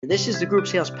This is the Group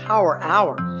Sales Power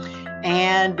Hour.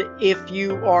 And if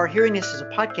you are hearing this as a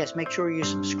podcast, make sure you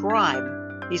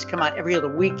subscribe. These come out every other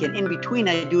week. And in between,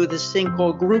 I do this thing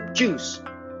called Group Juice.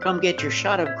 Come get your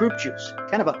shot of group juice.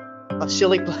 Kind of a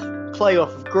silly play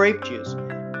off of grape juice,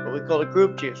 but we call it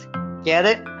group juice. Get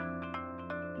it?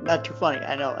 Not too funny.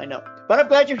 I know. But I'm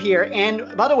glad you're here.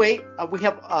 And by the way, we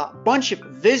have a bunch of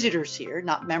visitors here,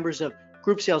 not members of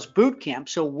Group Sales Bootcamp.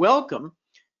 So welcome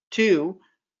to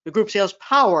the Group Sales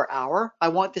Power Hour. I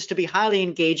want this to be highly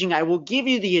engaging. I will give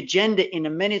you the agenda in a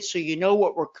minute so you know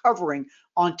what we're covering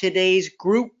on today's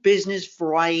Group Business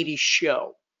Variety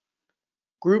Show.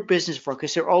 Group Business Variety,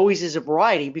 because there always is a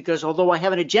variety, because although I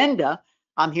have an agenda,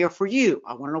 I'm here for you.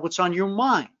 I want to know what's on your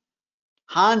mind.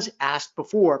 Hans asked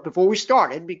before we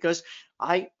started, because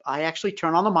I actually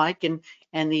turn on the mic and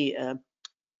the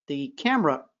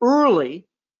camera early,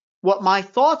 what my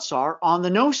thoughts are on the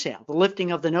no sale, the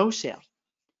lifting of the no sale,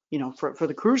 for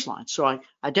the cruise line. So I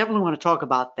definitely want to talk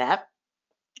about that.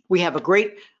 We have a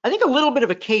little bit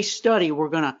of a case study we're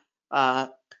gonna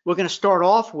start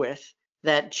off with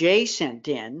that Jay sent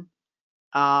in.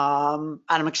 And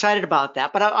I'm excited about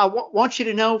that. But I want you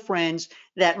to know, friends,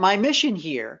 that my mission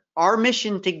here, our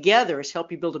mission together, is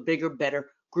help you build a bigger, better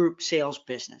group sales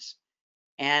business.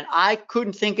 And I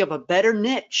couldn't think of a better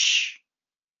niche,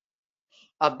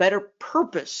 a better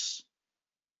purpose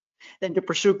than to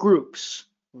pursue groups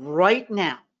right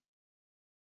now.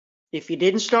 If you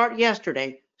didn't start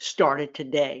yesterday, start it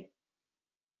today.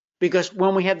 Because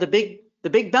when we have the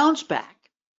big bounce back,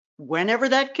 whenever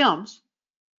that comes,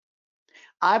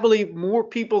 I believe more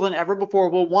people than ever before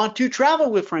will want to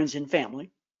travel with friends and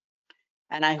family.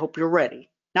 And I hope you're ready.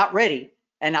 Not ready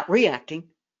and not reacting,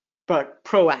 but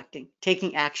proacting,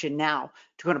 taking action now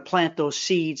to kind of plant those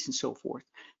seeds and so forth.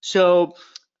 So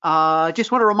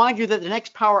just want to remind you that the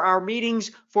next Power Hour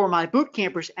meetings for my boot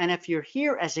campers, and if you're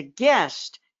here as a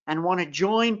guest and want to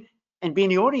join and be in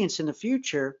the audience in the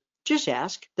future, just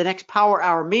ask. The next Power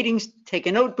Hour meetings, take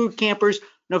a note, boot campers,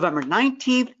 November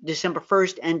 19th, December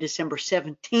 1st, and December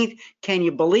 17th. Can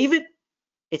you believe it?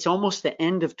 It's almost the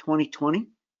end of 2020.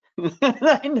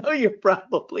 I know you're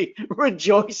probably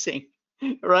rejoicing,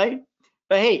 right?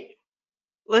 But hey,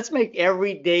 let's make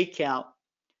every day count.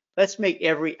 Let's make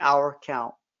every hour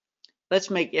count. Let's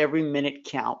make every minute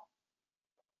count.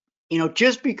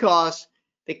 Just because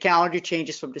the calendar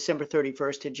changes from December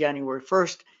 31st to January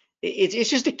 1st, it's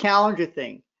just a calendar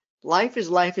thing. Life is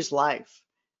life.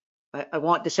 I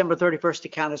want December 31st to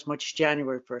count as much as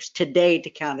January 1st. Today to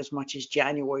count as much as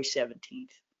January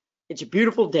 17th. It's a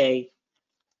beautiful day.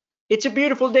 It's a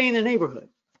beautiful day in the neighborhood.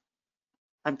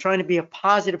 I'm trying to be a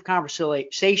positive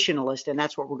conversationalist, and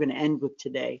that's what we're going to end with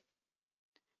today.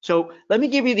 So let me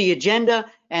give you the agenda,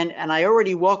 and I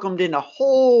already welcomed in a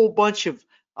whole bunch of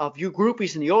you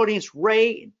groupies in the audience: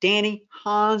 Ray, Danny,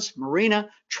 Hans,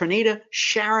 Marina, Trinita,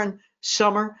 Sharon,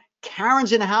 Summer,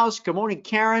 Karen's in the house. Good morning,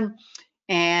 Karen.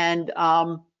 And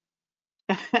and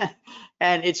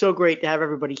it's so great to have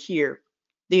everybody here.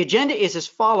 The agenda is as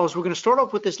follows. We're going to start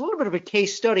off with this little bit of a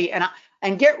case study, and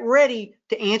get ready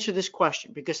to answer this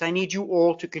question, because I need you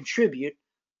all to contribute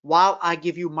while I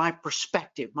give you my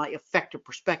perspective, my effective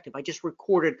perspective. I just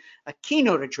recorded a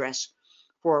keynote address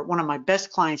for one of my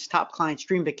best clients, top clients,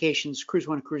 Dream Vacations, Cruise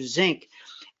One Cruises Inc.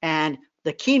 And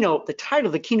the title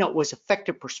of the keynote was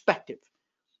Effective Perspective.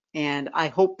 And I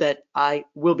hope that I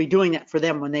will be doing that for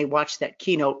them when they watch that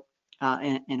keynote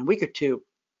in a week or two.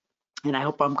 And I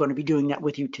hope I'm going to be doing that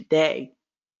with you today.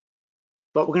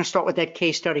 But we're going to start with that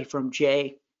case study from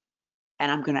Jay.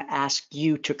 And I'm going to ask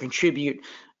you to contribute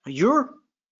what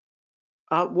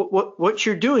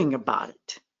you're doing about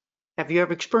it. Have you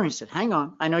ever experienced it? Hang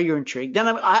on. I know you're intrigued. Then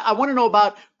I want to know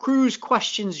about cruise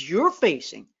questions you're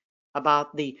facing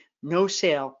about the no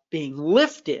sale being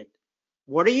lifted.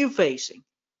 What are you facing?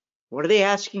 What are they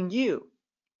asking you?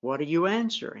 What are you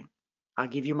answering? I'll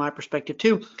give you my perspective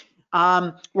too.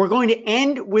 We're going to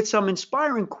end with some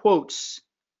inspiring quotes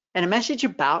and a message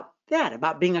about that,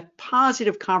 about being a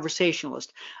positive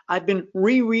conversationalist. I've been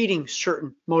rereading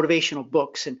certain motivational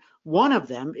books, and one of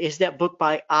them is that book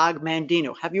by Og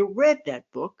Mandino. Have you read that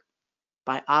book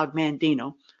by Og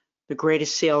Mandino, the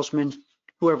greatest salesman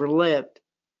who ever lived?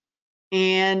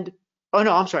 The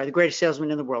greatest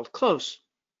salesman in the world. Close.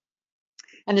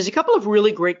 And there's a couple of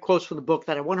really great quotes from the book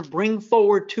that I want to bring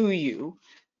forward to you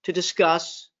to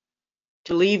discuss,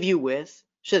 to leave you with,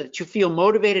 so that you feel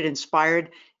motivated, inspired,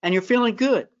 and you're feeling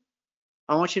good.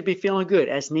 I want you to be feeling good,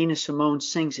 as Nina Simone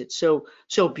sings it so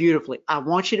beautifully. I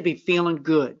want you to be feeling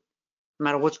good, no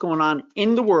matter what's going on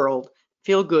in the world.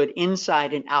 Feel good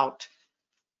inside and out,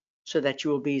 so that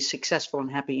you will be successful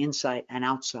and happy inside and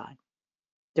outside.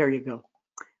 There you go.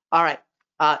 All right.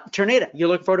 Tornado, you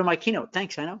look forward to my keynote.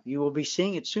 Thanks. I know you will be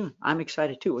seeing it soon. I'm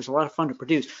excited too. It was a lot of fun to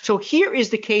produce. So here is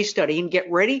the case study, and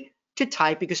get ready to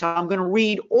type because I'm going to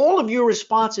read all of your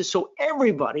responses so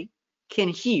everybody can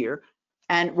hear,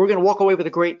 and we're going to walk away with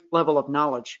a great level of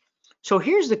knowledge. So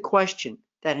here's the question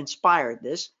that inspired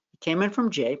this. It came in from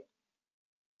Jay.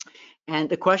 And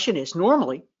the question is,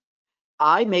 normally,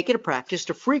 I make it a practice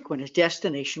to frequent a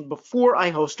destination before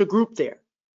I host a group there.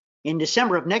 In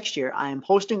December of next year, I am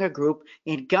hosting a group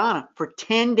in Ghana for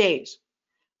 10 days.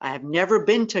 I have never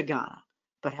been to Ghana,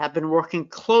 but have been working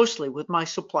closely with my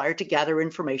supplier to gather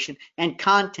information and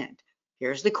content.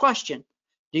 Here's the question.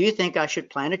 Do you think I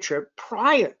should plan a trip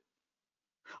prior?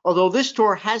 Although this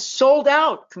tour has sold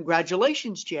out.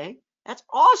 Congratulations, Jay. That's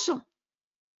awesome.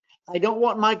 I don't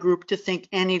want my group to think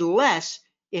any less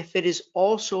if it is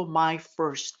also my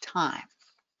first time.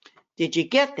 Did you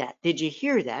get that? Did you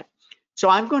hear that? So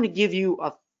I'm going to give you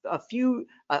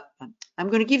I'm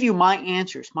going to give you my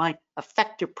answers, my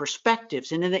effective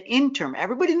perspectives. And in the interim,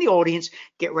 everybody in the audience,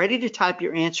 get ready to type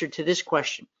your answer to this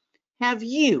question. Have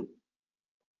you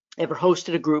ever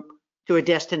hosted a group to a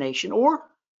destination or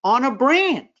on a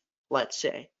brand, let's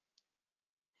say,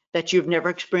 that you've never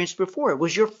experienced before? It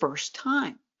was your first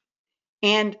time.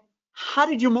 And how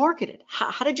did you market it?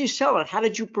 How did you sell it? How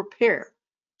did you prepare?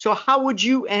 So how would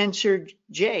you answer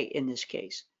Jay in this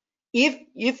case?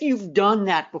 If you've done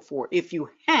that before, if you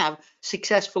have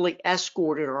successfully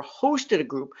escorted or hosted a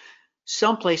group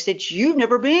someplace that you've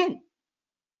never been,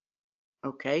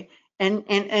 okay?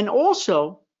 And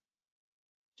also,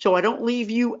 so I don't leave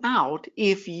you out,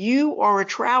 if you are a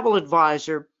travel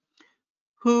advisor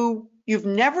who you've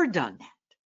never done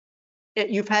that,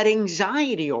 you've had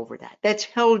anxiety over that, that's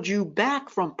held you back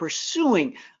from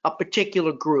pursuing a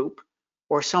particular group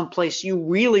or someplace you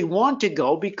really want to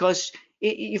go because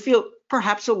you feel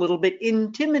perhaps a little bit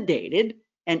intimidated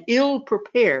and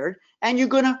ill-prepared, and you're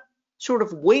going to sort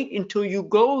of wait until you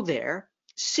go there,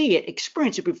 see it,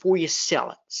 experience it before you sell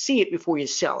it, see it before you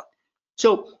sell it.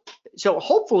 So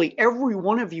hopefully every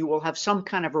one of you will have some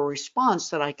kind of a response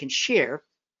that I can share.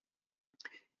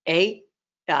 If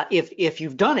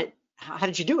you've done it, how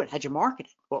did you do it? How'd you market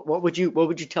it? What would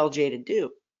you tell Jay to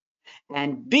do?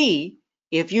 And B,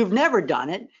 if you've never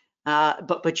done it,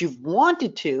 but you've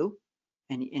wanted to,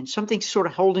 and something's sort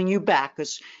of holding you back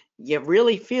because you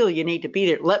really feel you need to be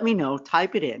there, let me know,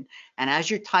 type it in. And as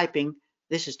you're typing,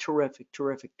 this is terrific.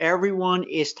 Everyone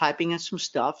is typing in some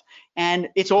stuff, and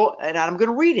I'm going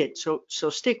to read it. So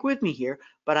stick with me here,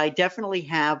 but I definitely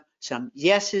have some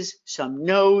yeses, some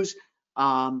nos,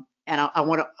 and I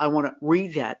want to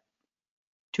read that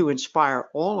to inspire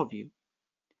all of you.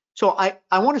 So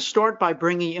I want to start by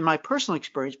bringing, in my personal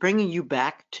experience, bringing you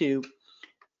back to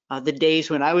the days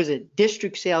when I was a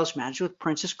district sales manager with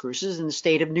Princess Cruises in the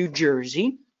state of New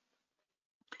Jersey.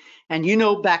 And you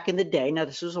know, back in the day, now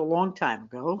this was a long time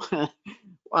ago,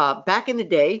 back in the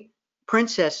day,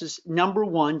 Princess's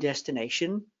 #1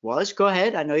 destination was, go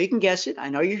ahead, I know you can guess it,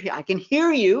 I can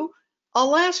hear you,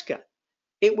 Alaska.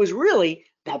 It was really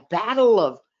the battle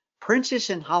of Princess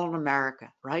and Holland America,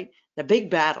 right? The big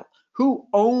battle. Who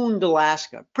owned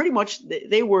Alaska? Pretty much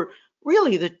they were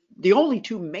really the only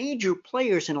two major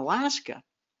players in Alaska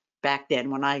back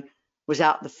then when I was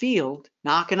out in the field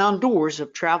knocking on doors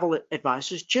of travel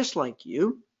advisors just like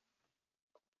you,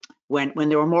 when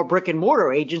there were more brick and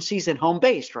mortar agencies than home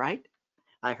based, right?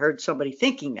 I heard somebody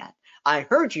thinking that. I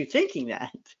heard you thinking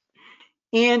that.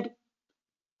 And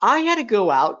I had to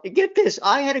go out, get this,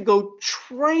 I had to go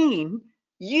train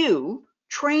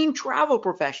travel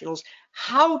professionals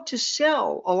how to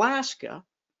sell Alaska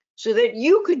so that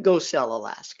you could go sell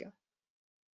Alaska.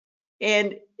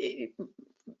 And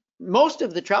most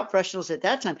of the travel professionals at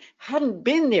that time hadn't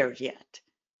been there yet.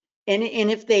 And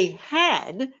if they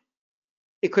had,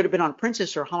 it could have been on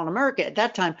Princess or Holland America at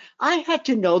that time, I had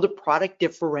to know the product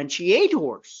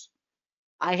differentiators.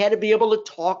 I had to be able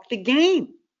to talk the game.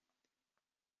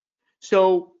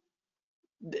 So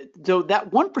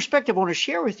that one perspective I want to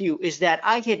share with you is that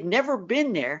I had never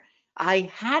been there.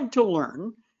 I had to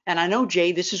learn. And I know,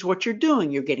 Jay, this is what you're doing.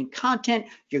 You're getting content,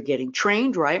 you're getting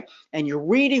trained, right? And you're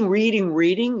reading,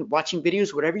 watching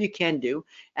videos, whatever you can do.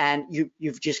 And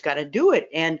you've just got to do it.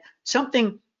 And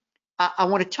something I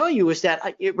want to tell you is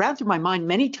that it ran through my mind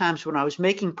many times when I was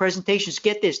making presentations,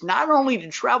 get this, not only to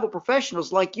travel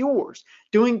professionals like yours,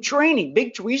 doing training,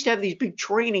 we used to have these big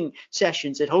training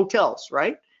sessions at hotels,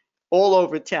 right? All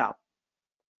over town.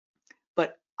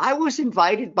 But I was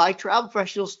invited by travel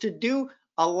professionals to do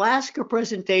Alaska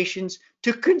presentations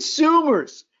to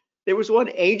consumers. There was one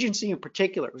agency in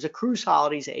particular, it was a cruise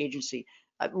holidays agency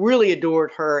I really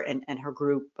adored her and her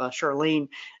group, Charlene.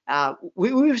 We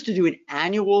used to do an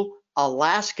annual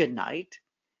Alaska night,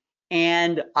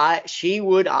 and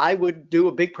I would do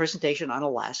a big presentation on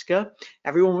Alaska.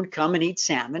 Everyone would come and eat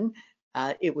salmon.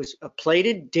 It was a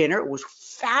plated dinner. It was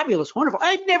fabulous, wonderful.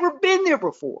 I'd never been there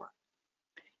before.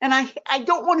 And I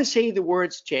don't want to say the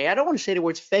words, Jay, I don't want to say the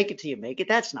words fake it till you make it.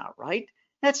 That's not right.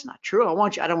 That's not true. I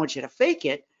don't want you to fake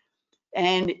it.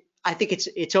 And I think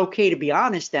it's okay to be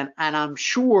honest, and I'm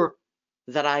sure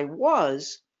that I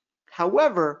was.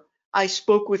 However, I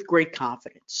spoke with great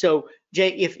confidence. So Jay,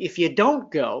 if you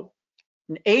don't go,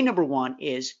 number one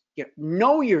is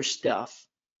know your stuff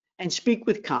and speak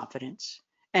with confidence.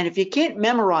 And if you can't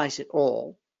memorize it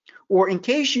all, or in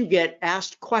case you get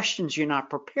asked questions you're not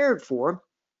prepared for,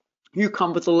 you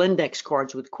come with the index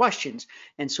cards with questions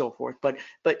and so forth. But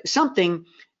something,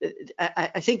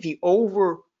 I think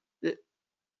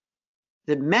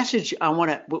the message I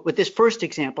want to, with this first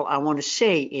example, I want to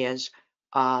say is,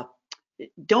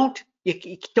 don't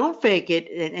fake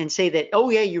it and say that, oh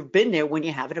yeah, you've been there when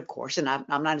you haven't, of course, and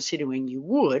I'm not insinuating you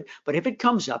would, but if it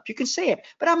comes up, you can say it.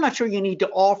 But I'm not sure you need to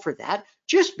offer that.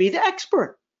 Just be the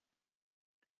expert.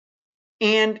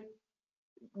 And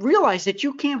realize that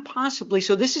you can't possibly,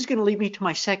 so this is going to lead me to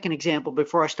my second example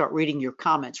before I start reading your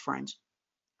comments, friends.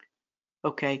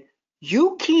 Okay,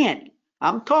 you can't,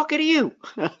 I'm talking to you.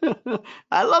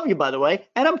 I love you, by the way,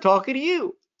 and I'm talking to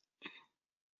you.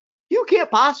 You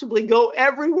can't possibly go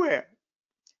everywhere.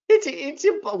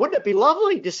 Wouldn't it be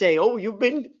lovely to say, oh, you've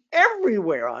been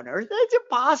everywhere on Earth? That's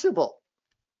impossible.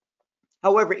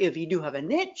 However, if you do have a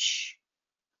niche,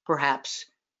 perhaps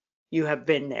you have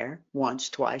been there once,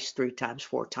 twice, 3 times,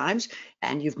 4 times,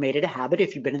 and you've made it a habit.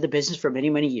 If you've been in the business for many,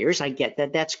 many years, I get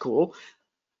that. That's cool.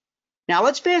 Now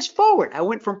let's fast forward. I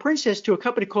went from Princess to a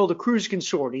company called the Cruise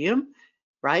Consortium,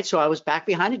 right? So I was back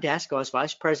behind a desk. I was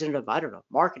vice president of, I don't know,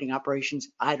 marketing operations.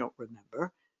 I don't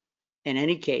remember. In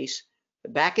any case,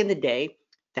 back in the day,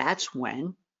 that's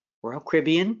when Royal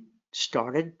Caribbean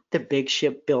started the big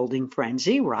ship building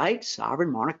frenzy, right?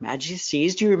 Sovereign, Monarch, Majesty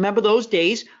Seas. Do you remember those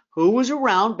days? Who was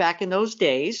around back in those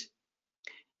days?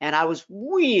 And I was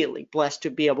really blessed to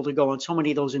be able to go on so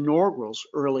many of those inaugurals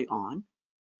early on.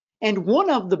 And one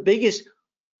of the biggest,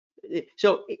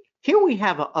 so here we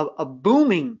have a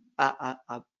booming,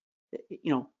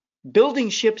 building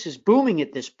ships is booming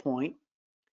at this point.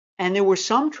 And there were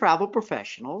some travel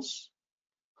professionals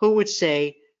who would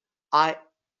say, I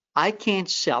can't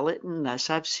sell it unless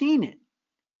I've seen it.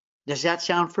 Does that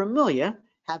sound familiar?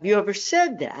 Have you ever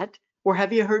said that? Or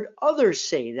have you heard others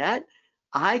say that?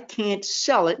 I can't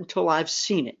sell it until I've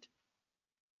seen it.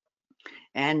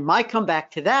 And my comeback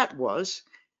to that was,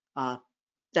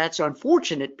 that's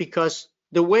unfortunate, because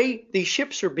the way these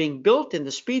ships are being built and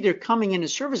the speed they're coming into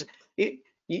service,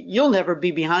 you'll never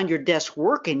be behind your desk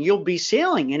working. You'll be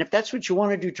sailing. And if that's what you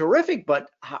want to do, terrific.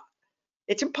 But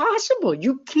it's impossible.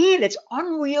 You can't. It's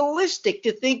unrealistic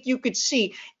to think you could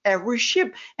see every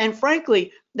ship. And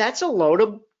frankly, that's a load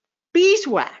of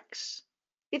beeswax.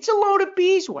 It's a load of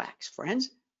beeswax, friends.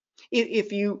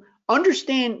 If you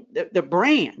understand the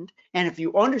brand, and if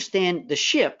you understand the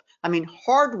ship, I mean,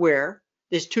 hardware,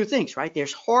 there's 2 things, right?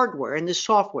 There's hardware and there's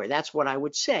software. That's what I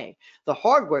would say. The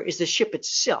hardware is the ship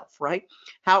itself, right?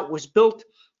 How it was built,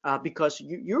 because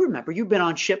you remember, you've been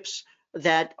on ships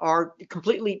that are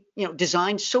completely,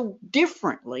 designed so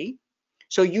differently.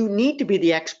 So you need to be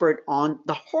the expert on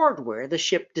the hardware, the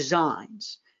ship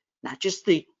designs, not just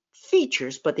the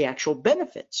features, but the actual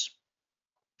benefits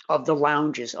of the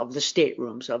lounges, of the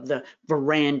staterooms, of the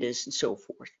verandas, and so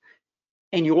forth.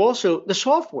 And you also, the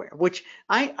software, which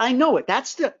I know it.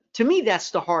 To me,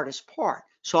 that's the hardest part.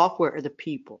 Software are the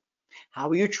people. How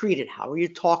are you treated? How are you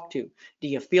talked to? Do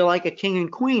you feel like a king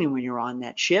and queen when you're on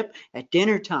that ship at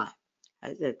dinner time,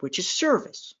 which is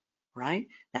service, right?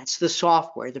 That's the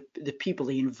software, the people,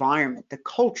 the environment, the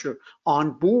culture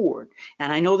on board.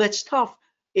 And I know that's tough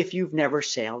if you've never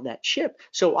sailed that ship.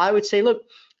 So I would say, look,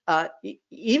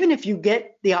 even if you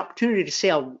get the opportunity to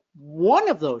sail one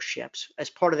of those ships as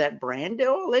part of that brand,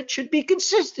 it should be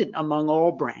consistent among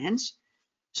all brands.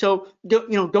 So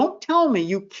don't tell me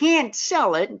you can't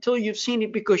sell it until you've seen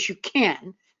it, because you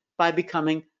can, by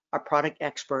becoming a product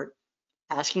expert,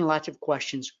 asking lots of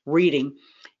questions, reading.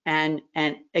 And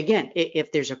again,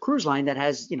 if there's a cruise line that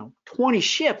has 20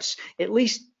 ships, at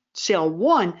least sail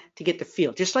one to get the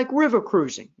feel. Just like river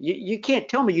cruising, you can't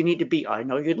tell me you need to be. I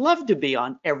know you'd love to be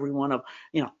on every one of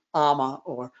AMA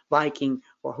or Viking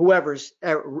or whoever's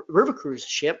river cruise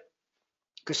ship,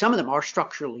 because some of them are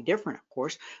structurally different, of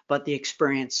course, but the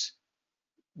experience,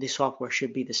 the software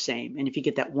should be the same. And if you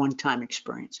get that one-time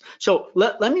experience. So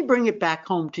let me bring it back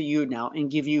home to you now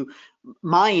and give you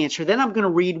my answer. Then I'm going to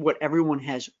read what everyone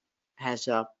has.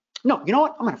 No, you know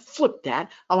what? I'm going to flip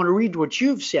that. I want to read what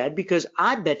you've said, because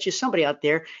I bet you somebody out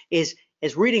there is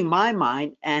reading my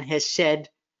mind and has said,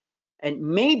 and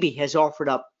maybe has offered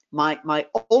up my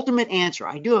ultimate answer.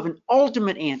 I do have an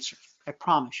ultimate answer, I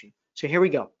promise you. So here we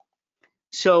go.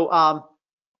 So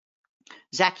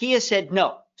Zacchaeus said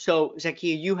no. So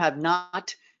Zacchaeus, you have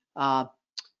not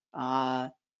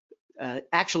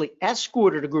actually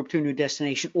escorted a group to a new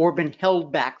destination or been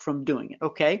held back from doing it.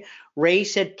 Okay. Ray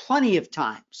said plenty of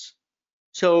times.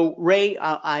 So Ray,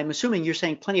 I'm assuming you're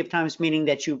saying plenty of times, meaning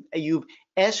that you've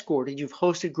escorted, you've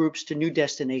hosted groups to new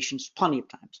destinations plenty of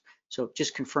times. So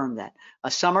just confirm that.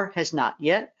 Summer has not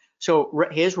yet. So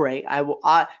here's Ray.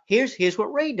 Here's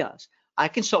what Ray does. I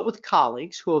consult with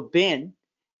colleagues who have been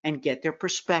and get their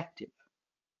perspective,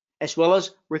 as well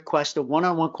as request a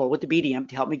one-on-one call with the BDM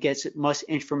to help me get as much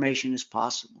information as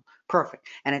possible. Perfect.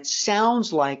 And it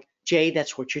sounds like, Jay,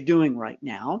 that's what you're doing right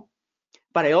now.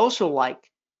 But I also like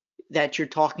that you're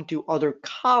talking to other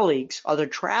colleagues, other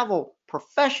travel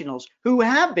professionals who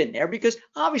have been there, because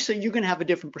obviously you're going to have a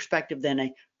different perspective than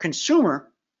a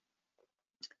consumer.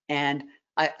 And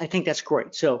I think that's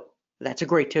great. So that's a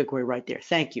great takeaway right there.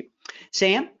 Thank you.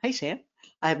 Sam, hey Sam,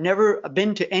 I've never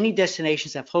been to any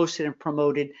destinations I've hosted and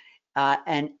promoted.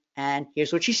 And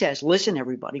here's what she says. Listen,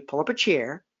 everybody, pull up a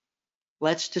chair.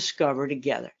 Let's discover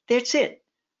together. That's it.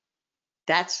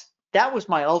 That was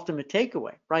my ultimate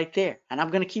takeaway right there. And I'm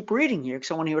going to keep reading here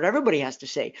because I want to hear what everybody has to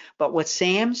say. But what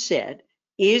Sam said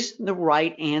is the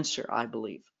right answer, I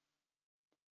believe.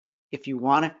 If you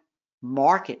want to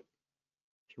market,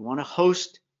 if you want to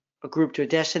host a group to a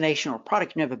destination or a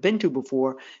product you've never been to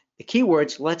before, the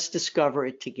keywords, let's discover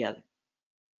it together.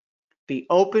 Be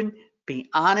open, be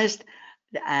honest.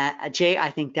 Jay,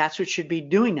 I think that's what you should be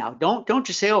doing now. Don't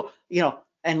just say, oh,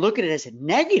 and look at it as a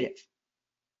negative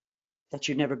that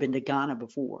you've never been to Ghana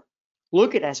before.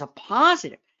 Look at it as a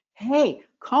positive. Hey,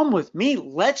 come with me.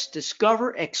 Let's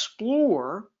discover,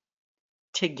 explore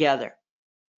together.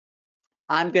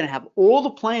 I'm going to have all the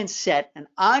plans set, and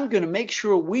I'm going to make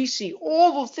sure we see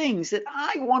all the things that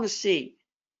I want to see.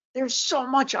 There's so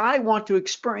much I want to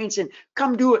experience, and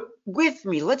come do it with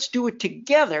me. Let's do it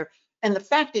together. And the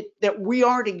fact that we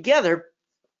are together,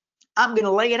 I'm going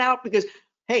to lay it out because,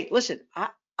 hey, listen, I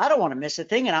don't want to miss a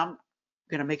thing, and I'm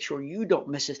going to make sure you don't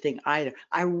miss a thing either.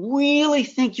 I really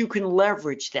think you can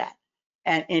leverage that.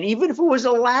 And even if it was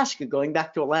Alaska, going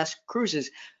back to Alaska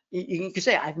cruises, you can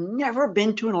say, I've never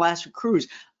been to an Alaska cruise.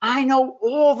 I know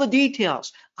all the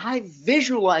details. I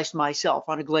visualized myself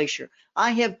on a glacier.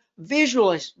 I have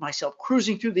visualized myself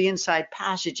cruising through the Inside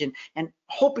Passage and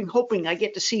hoping I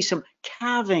get to see some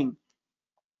calving.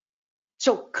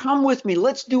 So come with me.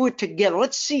 Let's do it together.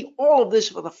 Let's see all of this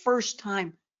for the first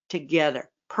time together.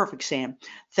 Perfect, Sam.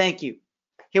 Thank you.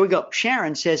 Here we go.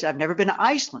 Sharon says, I've never been to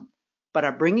Iceland, but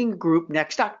I'm bringing a group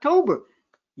next October.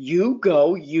 You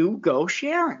go,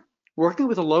 Sharon. Working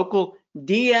with a local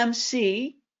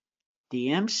DMC,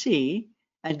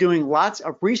 and doing lots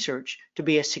of research to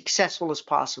be as successful as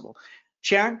possible.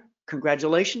 Sharon,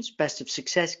 congratulations. Best of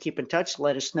success. Keep in touch.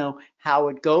 Let us know how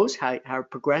it goes, how it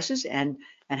progresses, and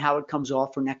how it comes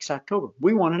off for next October.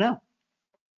 We want to know.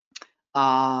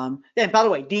 And by the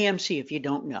way, DMC, if you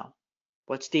don't know,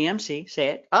 what's DMC? Say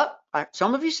it.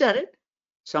 Some of you said it.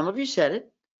 Some of you said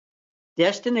it.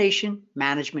 Destination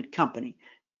Management Company.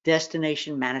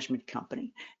 Destination Management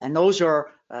Company. And those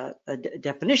are, a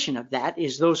definition of that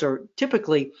is those are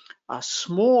typically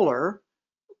smaller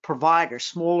providers,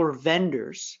 smaller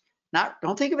vendors.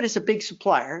 Don't think of it as a big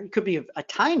supplier. It could be a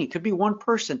tiny, could be one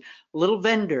person, a little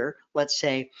vendor, let's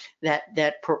say,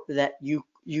 that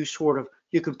you sort of,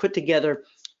 you can put together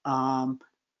a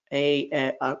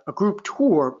group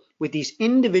tour with these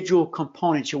individual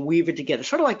components. You weave it together,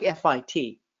 sort of like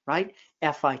FIT, right?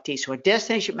 FIT. So a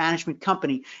destination management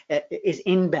company is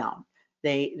inbound.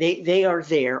 They are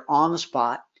there on the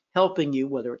spot, helping you,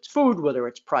 whether it's food, whether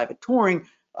it's private touring,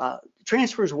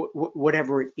 transfers,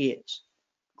 whatever it is.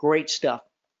 Great stuff.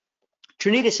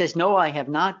 Trinita says, no, I have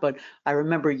not, but I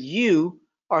remember you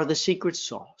are the secret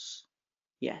sauce.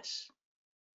 Yes.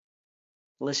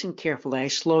 Listen carefully. I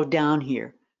slowed down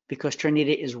here because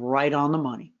Trinita is right on the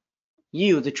money.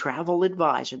 You, the travel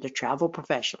advisor, the travel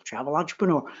professional, travel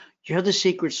entrepreneur, you're the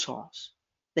secret sauce.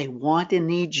 They want and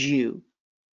need you.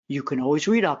 You can always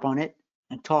read up on it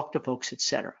and talk to folks,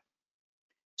 etc.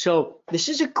 So this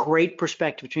is a great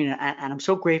perspective, Trinita, and I'm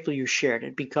so grateful you shared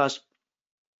it, because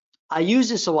I use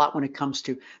this a lot when it comes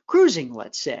to cruising,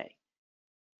 let's say.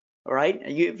 All right,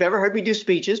 you've ever heard me do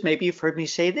speeches? Maybe you've heard me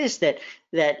say this, that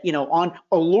on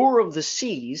Allure of the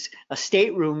Seas, a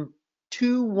stateroom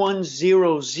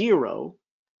 2100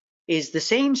 is the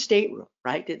same stateroom,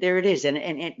 right? There it is.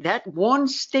 And that one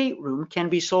stateroom can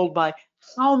be sold by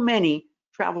how many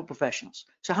travel professionals?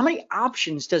 So how many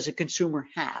options does a consumer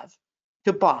have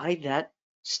to buy that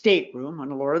stateroom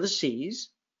on Allure of the Seas?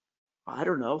 I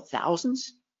don't know,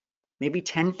 thousands, maybe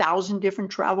 10,000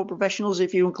 different travel professionals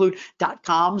if you include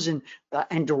 .coms and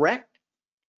direct,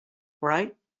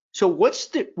 right? So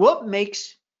what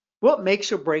makes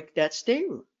or break that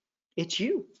stateroom? It's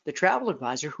you, the travel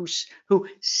advisor, who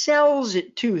sells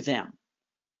it to them,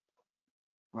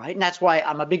 right? And that's why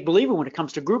I'm a big believer when it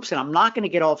comes to groups, and I'm not going to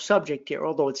get off subject here,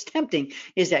 although it's tempting,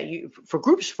 is that for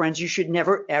groups of friends, you should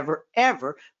never, ever,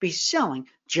 ever be selling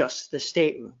just the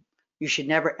stateroom. You should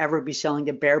never, ever be selling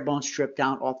the bare bones stripped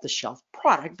down off the shelf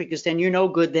product, because then you're no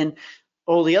good than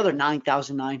all the other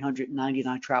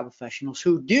 9,999 travel professionals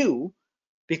who do,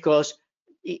 because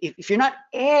if you're not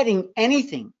adding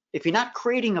anything, if you're not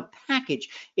creating a package,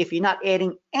 if you're not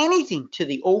adding anything to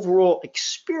the overall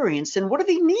experience, then what do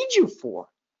they need you for?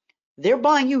 They're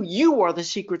buying you. You are the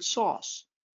secret sauce.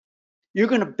 You're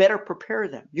going to better prepare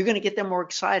them. You're going to get them more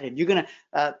excited. You're going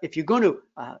to, if you're going to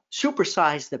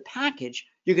supersize the package,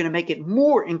 you're going to make it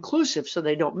more inclusive so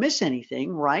they don't miss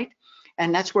anything, right?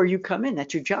 And that's where you come in.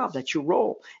 That's your job. That's your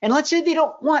role. And let's say they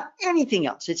don't want anything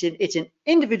else. It's an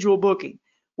individual booking.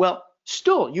 Well,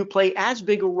 still, you play as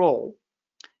big a role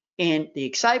in the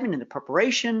excitement and the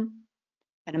preparation,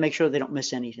 and to make sure they don't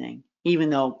miss anything, even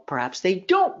though perhaps they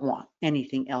don't want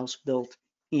anything else built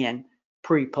in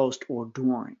pre, post, or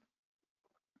during.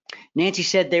 Nancy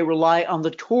said they rely on the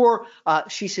tour.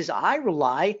 She says, I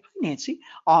rely, Nancy,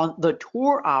 on the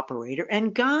tour operator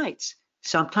and guides.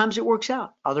 Sometimes it works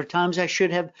out. Other times I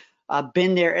should have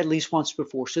been there at least once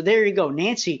before. So there you go.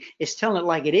 Nancy is telling it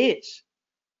like it is,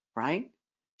 right?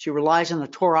 She relies on the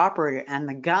tour operator and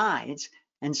the guides.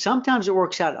 And sometimes it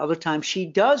works out. Other times she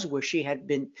does wish she had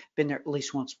been there at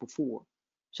least once before.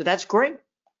 So that's great.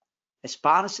 As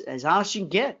honest as you can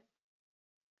get.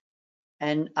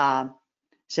 And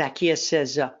Zacchaeus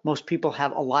says most people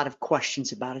have a lot of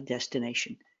questions about a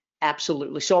destination.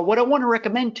 Absolutely. So what I want to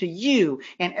recommend to you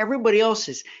and everybody else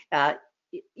is, even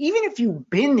if you've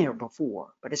been there before,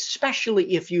 but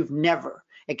especially if you've never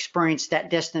experienced that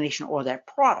destination or that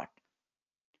product,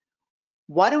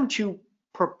 why don't you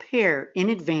prepare in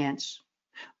advance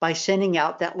by sending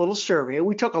out that little survey?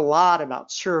 We talk a lot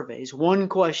about surveys, one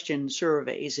question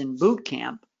surveys in boot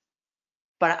camp,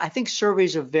 but I think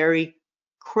surveys are very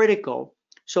critical.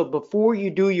 So before you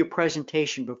do your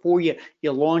presentation, before you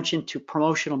launch into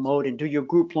promotional mode and do your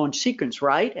group launch sequence,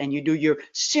 right? And you do your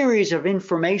series of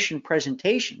information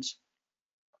presentations.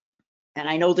 And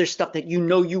I know there's stuff that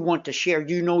you want to share,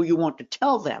 you want to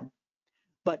tell them,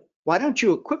 but why don't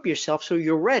you equip yourself so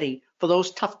you're ready for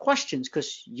those tough questions,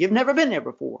 because you've never been there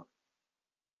before.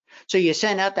 So you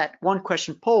send out that one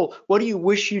question poll. What do you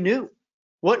wish you knew?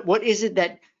 What is it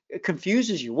that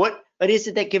confuses you? What is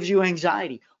it that gives you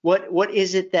anxiety? What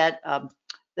is it that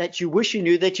that you wish you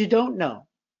knew that you don't know?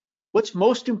 What's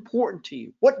most important to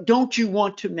you? What don't you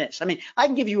want to miss? I mean, I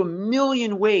can give you a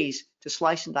million ways to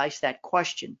slice and dice that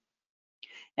question,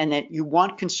 and that you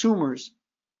want consumers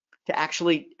to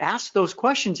actually ask those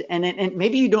questions, and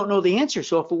maybe you don't know the answer.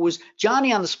 So if it was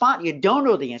Johnny on the spot and you don't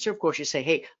know the answer, of course you say,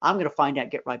 hey, I'm going to find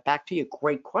out, get right back to you.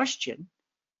 Great question.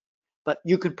 But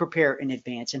you can prepare in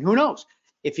advance. And who knows,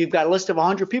 if you've got a list of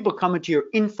 100 people coming to your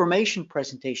information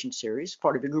presentation series,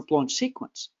 part of your group launch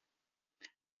sequence,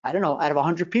 I don't know, out of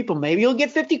 100 people, maybe you'll get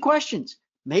 50 questions.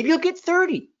 Maybe you'll get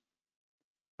 30.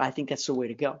 I think that's the way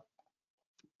to go.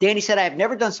 Danny said, I have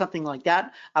never done something like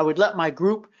that. I would let my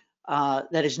group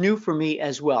that is new for me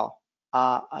as well.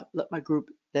 Let my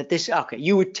group okay,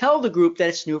 you would tell the group that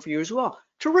it's new for you as well.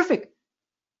 Terrific.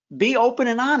 Be open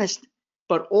and honest,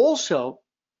 but also,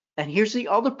 and here's the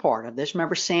other part of this.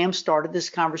 Remember, Sam started this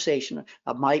conversation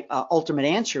of my ultimate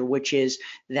answer, which is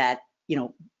that,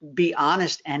 be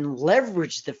honest and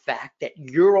leverage the fact that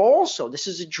you're also, this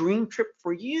is a dream trip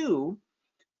for you,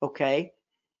 okay,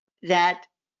 that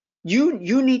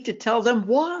you need to tell them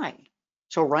why.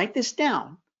 So write this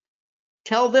down.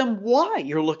 Tell them why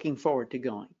you're looking forward to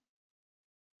going.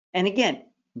 And again,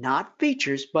 not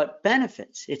features, but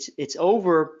benefits. It's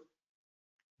over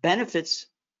benefits.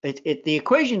 The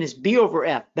equation is B over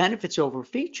F, benefits over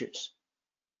features.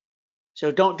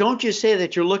 So don't just say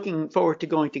that you're looking forward to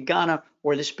going to Ghana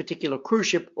or this particular cruise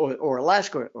ship or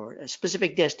Alaska or a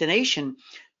specific destination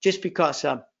just because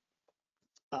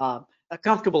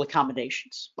comfortable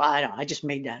accommodations. I just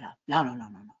made that up. No.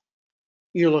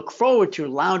 You look forward to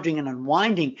lounging and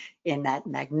unwinding in that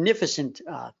magnificent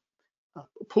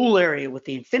pool area with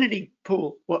the infinity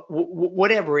pool,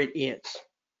 whatever it is.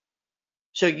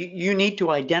 So you need to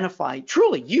identify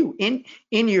truly you in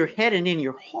your head and in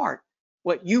your heart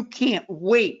what you can't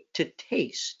wait to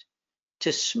taste,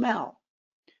 to smell,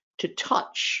 to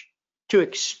touch, to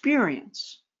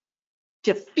experience,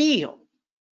 to feel,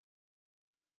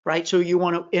 right? So you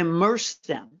want to immerse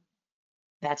them.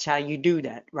 That's how you do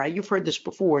that, right? You've heard this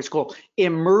before. It's called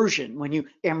immersion. When you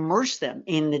immerse them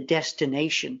in the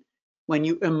destination, when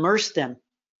you immerse them,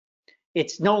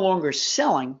 it's no longer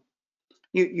selling.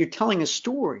 You're telling a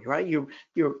story, right?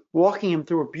 You're walking them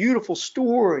through a beautiful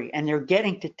story, and they're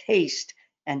getting to taste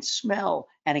and smell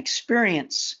and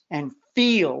experience and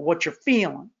feel what you're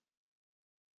feeling.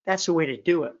 That's the way to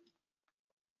do it.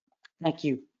 Thank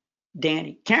you,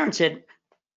 Danny. Karen said,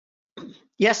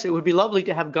 yes, it would be lovely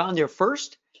to have gone there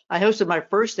first. I hosted my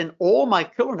first and all my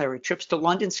culinary trips to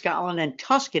London, Scotland, and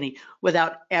Tuscany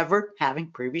without ever having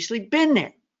previously been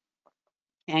there.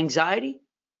 Anxiety?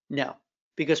 No,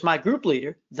 because my group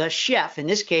leader, the chef, in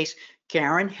this case,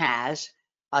 Karen has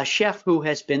a chef who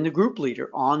has been the group leader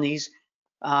on these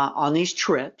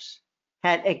trips,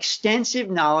 had extensive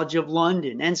knowledge of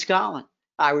London and Scotland.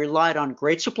 I relied on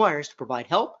great suppliers to provide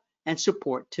help and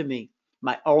support to me.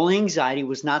 My only anxiety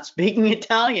was not speaking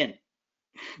Italian.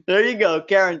 There you go,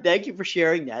 Karen. Thank you for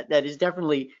sharing that. That is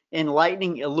definitely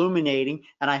enlightening, illuminating,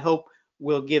 and I hope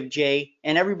will give Jay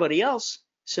and everybody else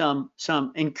some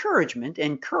encouragement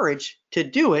and courage to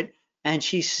do it. And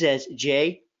she says,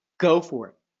 Jay, go for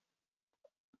it.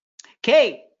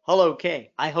 Kay, hello,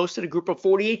 Kay. I hosted a group of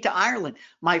 48 to Ireland,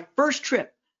 my first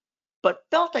trip, but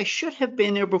felt I should have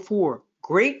been there before.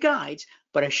 Great guides,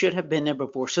 but I should have been there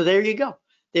before. So there you go.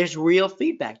 There's real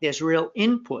feedback. There's real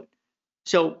input.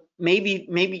 So maybe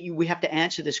we have to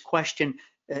answer this question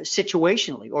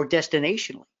situationally or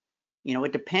destinationally. You know,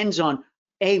 it depends on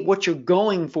A, what you're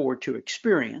going for to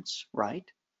experience, right?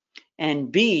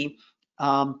 And B,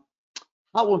 how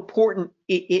important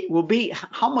it will be,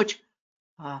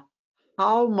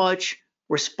 how much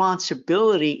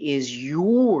responsibility is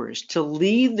yours to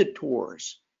lead the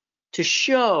tours, to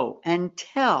show and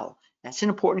tell. That's an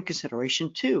important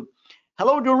consideration too.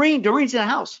 Hello, Doreen. Doreen's in the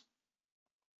house.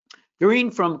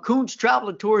 Doreen from Coons Travel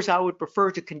and Tours, I would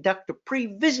prefer to conduct a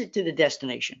pre-visit to the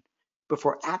destination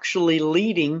before actually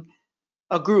leading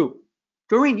a group.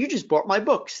 Doreen, you just bought my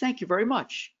books. Thank you very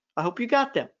much. I hope you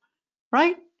got them,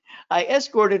 right? I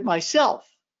escorted myself.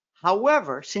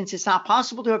 However, since it's not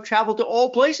possible to have traveled to all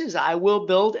places, I will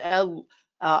build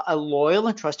a loyal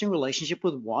and trusting relationship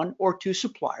with one or two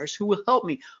suppliers who will help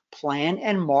me plan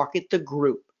and market the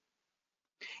group.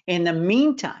 In the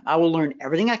meantime, I will learn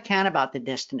everything I can about the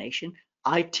destination,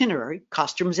 itinerary,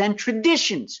 customs, and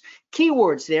traditions.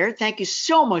 Keywords there. Thank you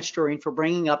so much, Doreen, for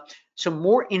bringing up some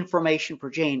more information for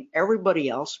Jay and everybody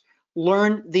else.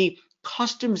 Learn the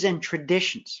customs and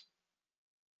traditions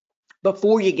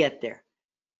before you get there.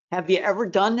 Have you ever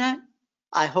done that?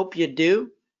 I hope you do,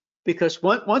 because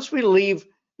once we leave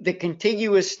the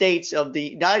contiguous states of the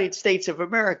United States of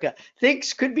America,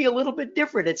 things could be a little bit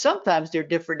different. And sometimes they're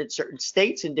different in certain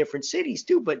states and different cities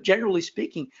too. But generally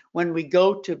speaking, when we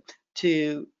go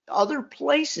to other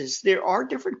places, there are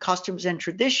different customs and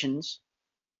traditions.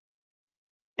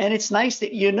 And it's nice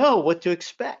that you know what to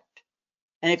expect.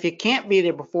 And if you can't be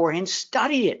there beforehand,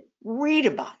 study it, read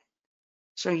about it,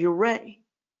 so you're ready.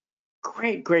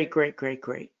 Great, great, great, great,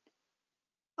 great.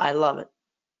 I love it.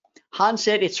 Hans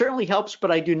said, it certainly helps,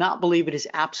 but I do not believe it is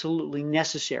absolutely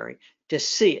necessary to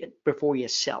see it before you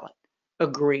sell it.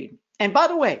 Agreed. And by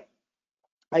the way,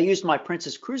 I used my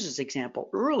Princess Cruises example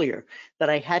earlier that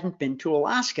I hadn't been to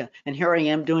Alaska. And here I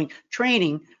am doing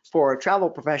training for travel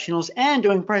professionals and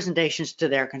doing presentations to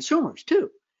their consumers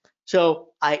too. So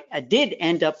I did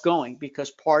end up going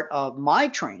because part of my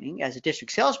training as a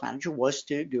district sales manager was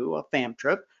to do a FAM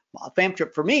trip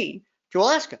for me to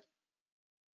Alaska.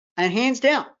 And hands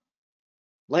down,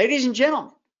 ladies and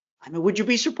gentlemen, I mean, would you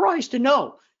be surprised to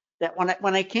know that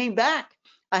when I came back,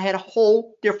 I had a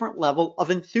whole different level of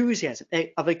enthusiasm,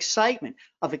 of excitement,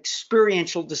 of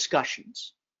experiential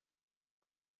discussions.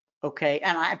 Okay,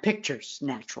 and I had pictures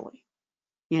naturally,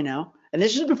 you know, and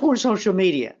this is before social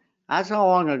media. That's how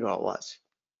long ago it was.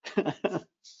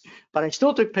 But I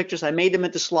still took pictures. I made them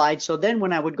into slides. So then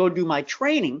when I would go do my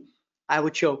training, I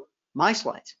would show my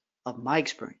slides of my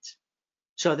experience.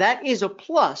 So that is a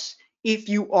plus. If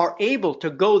you are able to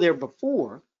go there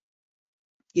before,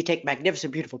 you take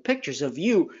magnificent, beautiful pictures of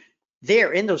you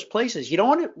there in those places. You don't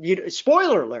want to,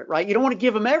 spoiler alert, right? You don't want to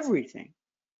give them everything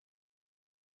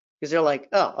because they're like,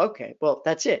 oh, okay, well,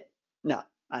 that's it. No,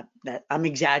 I'm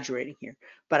exaggerating here,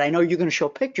 but I know you're going to show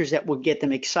pictures that will get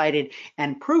them excited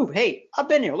and prove, hey, I've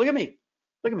been here. Look at me,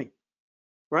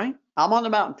 right? I'm on the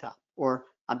mountaintop, or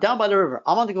I'm down by the river.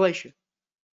 I'm on the glacier.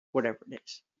 whatever it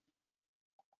is.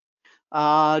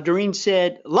 Doreen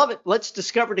said, love it. Let's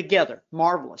discover together.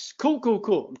 Marvelous. Cool, cool,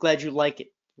 cool. I'm glad you like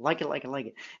it. Like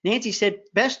it. Nancy said,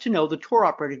 best to know the tour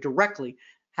operator directly,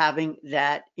 having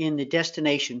that in the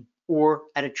destination or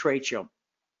at a trade show.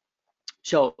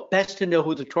 So best to know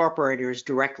who the tour operator is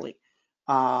directly.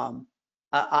 And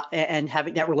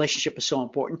having that relationship is so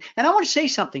important. And I want to say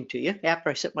something to you after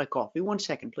I sip my coffee. 1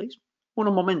 second, please.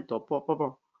 Un momento, por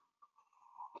favor.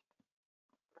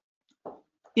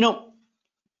 You know,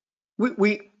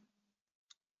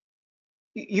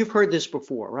 you've heard this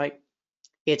before, right?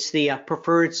 It's the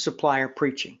preferred supplier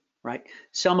preaching, right?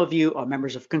 Some of you are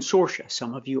members of consortia.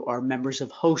 Some of you are members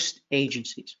of host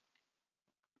agencies.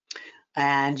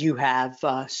 And you have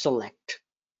select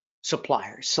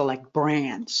suppliers, select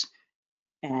brands.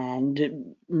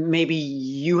 And maybe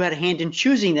you had a hand in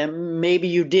choosing them, maybe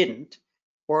you didn't.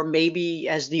 Or maybe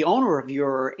as the owner of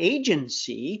your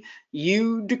agency,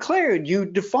 you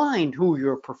defined who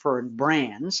your preferred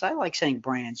brands, I like saying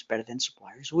brands better than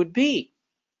suppliers, would be.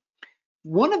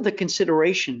 One of the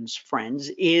considerations, friends,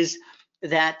 is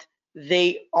that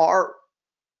they are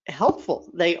helpful.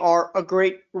 They are a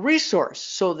great resource,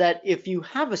 so that if you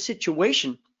have a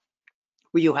situation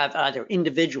where you have either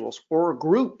individuals or a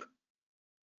group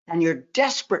and you're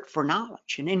desperate for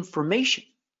knowledge and information,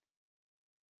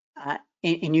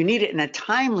 and you need it in a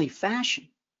timely fashion,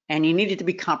 and you need it to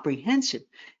be comprehensive,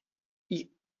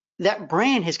 that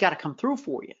brand has got to come through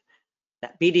for you.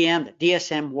 That BDM, the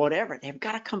DSM, whatever, they've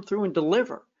got to come through and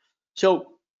deliver.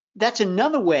 So that's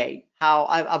another way how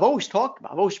I've always talked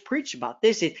about, I've always preached about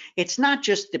this. It's not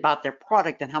just about their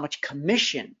product and how much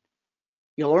commission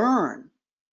you'll earn.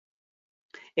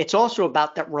 It's also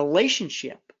about that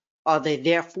relationship. Are they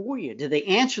there for you? Do they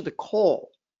answer the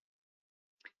call?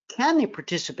 Can they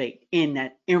participate in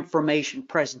that information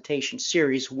presentation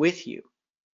series with you?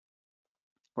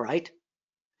 Right?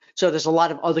 So there's a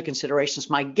lot of other considerations.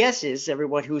 My guess is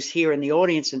everyone who's here in the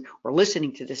audience and or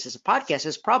listening to this as a podcast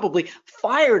has probably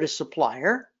fired a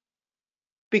supplier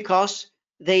because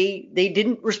they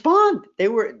didn't respond. They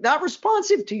were not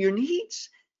responsive to your needs.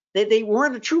 They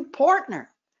weren't a true partner.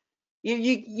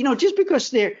 You know, just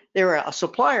because they're a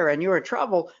supplier and you're a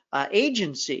travel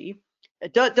agency,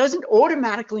 it doesn't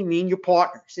automatically mean you're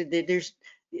partners. There's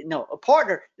a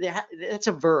partner. That's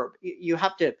a verb. You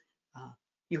have to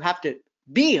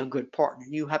be a good partner.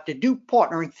 You have to do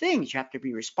partnering things. You have to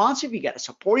be responsive. You got to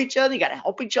support each other. You got to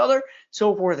help each other,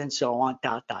 so forth and so on. ...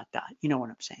 You know what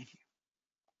I'm saying here.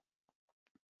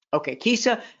 Okay,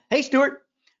 Kisa. Hey, Stuart.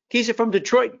 Kisa from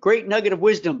Detroit. Great nugget of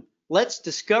wisdom. Let's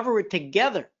discover it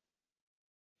together.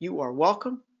 You are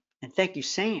welcome. And thank you,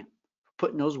 Sam, for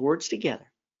putting those words together.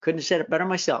 Couldn't have said it better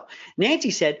myself. Nancy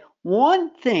said,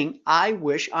 one thing I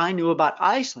wish I knew about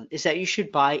Iceland is that you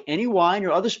should buy any wine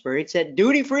or other spirits at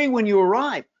duty free when you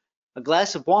arrive. A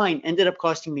glass of wine ended up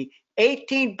costing me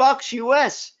 $18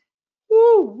 US.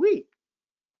 Woo-wee.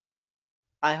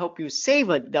 I hope you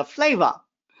savored the flavor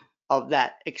of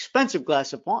that expensive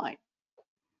glass of wine.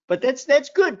 But that's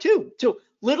good too. So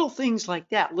little things like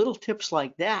that, little tips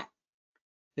like that,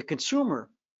 the consumer,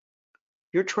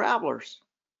 your travelers,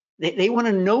 they want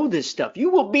to know this stuff.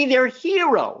 You will be their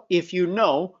hero if you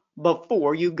know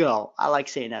before you go. I like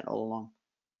saying that all along.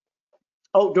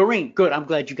 Oh, Doreen, good. I'm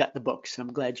glad you got the books.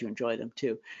 I'm glad you enjoy them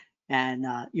too. And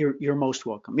you're most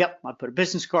welcome. Yep, I put a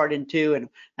business card in too, and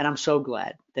I'm so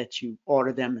glad that you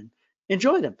order them and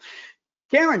enjoy them.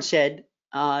 Karen said,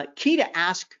 key to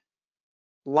ask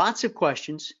lots of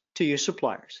questions to your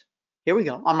suppliers. Here we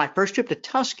go. On my first trip to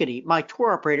Tuscany, my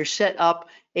tour operator set up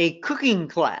a cooking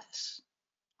class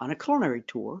on a culinary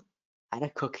tour at a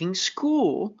cooking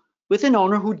school with an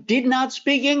owner who did not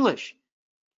speak English.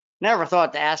 Never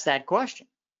thought to ask that question.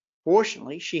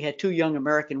 Fortunately, she had two young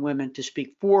American women to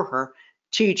speak for her,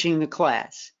 teaching the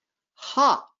class.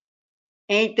 Ha!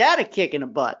 Ain't that a kick in the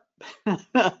butt?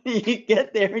 You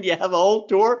get there and you have a whole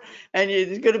tour, and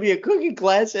there's going to be a cooking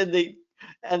class, and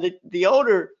the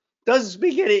owner doesn't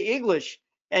speak any English,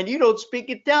 and you don't speak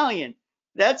Italian.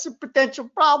 That's a potential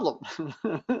problem.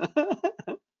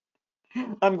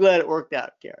 I'm glad it worked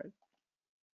out, Karen.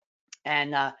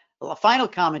 And a final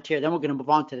comment here, then we're going to move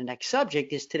on to the next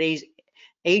subject, is today's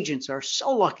agents are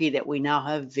so lucky that we now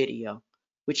have video,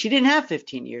 which you didn't have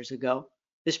 15 years ago.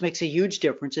 This makes a huge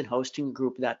difference in hosting a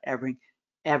group without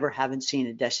ever having seen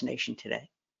a destination today.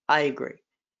 I agree.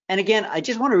 And again, I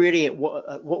just want to reiterate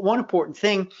one important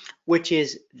thing, which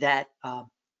is that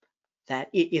that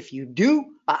if you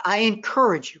do, I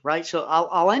encourage you, right? So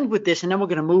I'll end with this, and then we're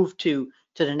going to move to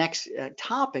the next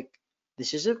topic.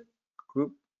 This is a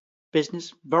group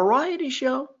business variety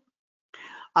show.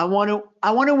 I want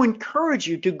to encourage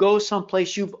you to go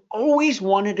someplace you've always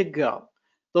wanted to go.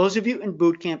 Those of you in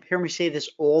boot camp hear me say this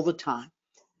all the time.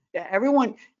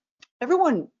 Everyone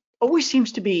always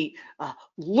seems to be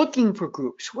looking for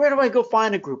groups. Where do I go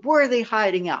find a group? Where are they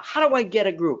hiding out? How do I get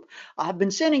a group? I've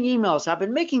been sending emails. I've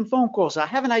been making phone calls. I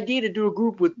have an idea to do a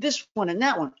group with this one and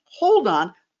that one. Hold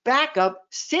on, back up,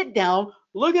 sit down,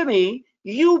 look at me.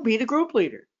 You be the group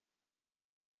leader.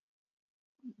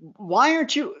 Why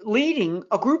aren't you leading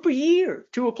a group a year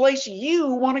to a place you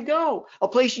want to go, a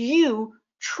place you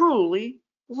truly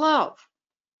love?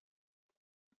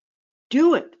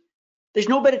 Do it. There's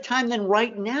no better time than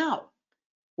right now,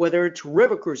 whether it's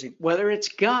river cruising, whether it's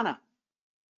Ghana,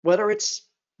 whether it's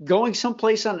going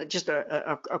someplace on just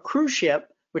a cruise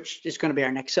ship, which is going to be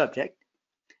our next subject.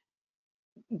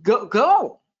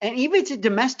 Go. And even if it's a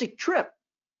domestic trip,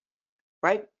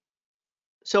 right?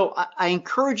 So I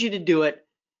encourage you to do it.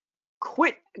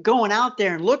 Quit going out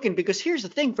there and looking, because here's the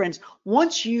thing, friends.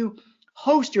 Once you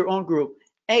host your own group,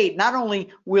 not only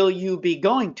will you be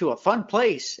going to a fun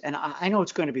place, and I know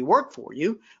it's going to be work for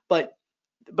you, but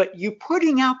you're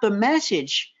putting out the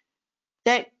message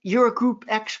that you're a group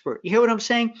expert. You hear what I'm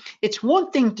saying? It's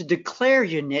one thing to declare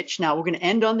your niche. Now, we're going to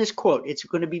end on this quote. It's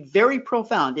going to be very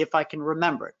profound if I can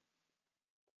remember it.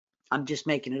 I'm just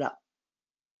making it up.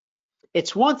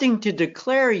 It's one thing to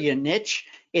declare your niche.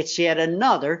 It's yet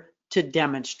another to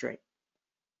demonstrate.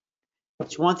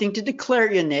 It's one thing to declare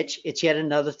your niche. It's yet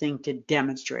another thing to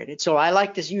demonstrate it. So I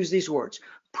like to use these words.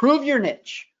 Prove your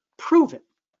niche. Prove it.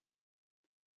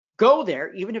 Go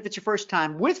there, even if it's your first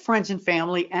time, with friends and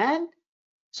family and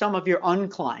some of your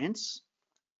unclients,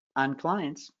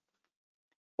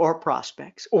 or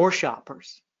prospects or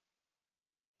shoppers,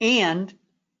 and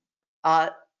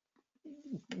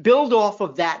build off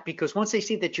of that, because once they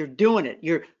see that you're doing it,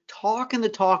 you're talking the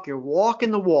talk, you're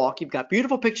walking the walk, you've got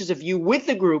beautiful pictures of you with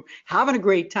the group having a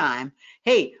great time.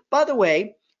 Hey, by the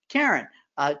way, Karen,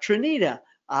 Trinita,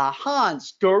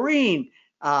 Hans, Doreen,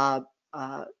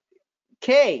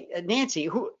 Kay, Nancy,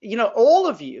 all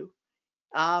of you,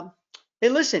 hey,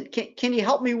 listen, can you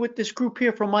help me with this group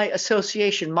here from my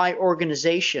association, my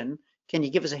organization? Can you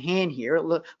give us a hand here?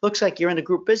 It looks like you're in the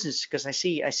group business, because I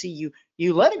see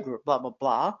you led a group, blah, blah,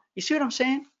 blah. You see what I'm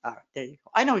saying? All right, there you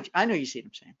go. I know you see what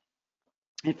I'm saying.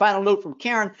 And final note from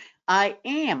Karen,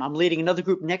 I'm leading another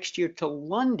group next year to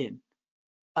London,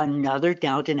 another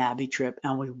Downton Abbey trip,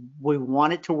 and we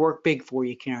want it to work big for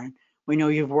you, Karen. We know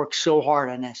you've worked so hard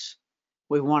on this.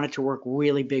 We want it to work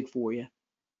really big for you.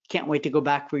 Can't wait to go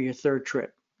back for your third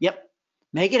trip. Yep,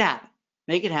 make it happen.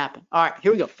 Make it happen. All right,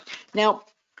 here we go. Now,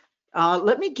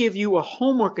 let me give you a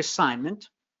homework assignment.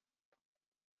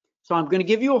 So I'm going to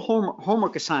give you a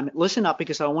homework assignment. Listen up,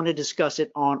 because I want to discuss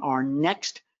it on our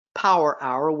next Power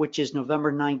Hour, which is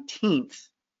November 19th.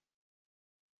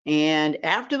 And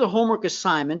after the homework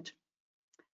assignment,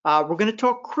 we're going to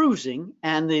talk cruising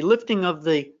and the lifting of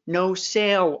the no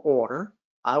sail order.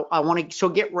 I want to, so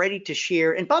get ready to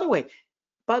share. And by the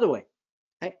way,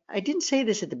 I didn't say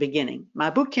this at the beginning. My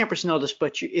boot campers know this,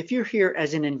 but if you're here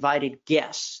as an invited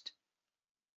guest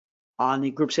on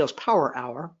the Group Sales Power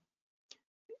Hour,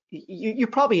 you're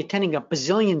probably attending a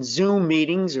bazillion Zoom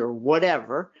meetings or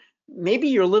whatever. Maybe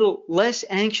you're a little less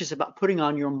anxious about putting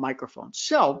on your microphone.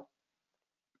 So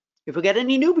if we got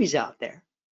any newbies out there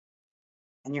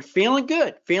and you're feeling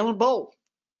good, feeling bold,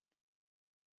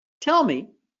 tell me,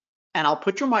 and I'll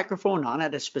put your microphone on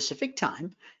at a specific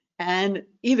time, and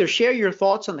either share your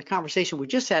thoughts on the conversation we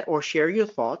just had, or share your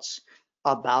thoughts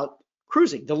about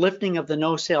cruising, the lifting of the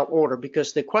no sail order,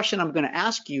 because the question I'm going to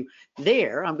ask you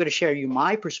there, I'm going to share you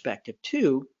my perspective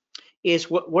too, is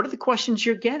what are the questions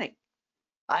you're getting?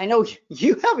 I know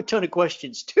you have a ton of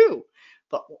questions too,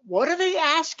 but what are they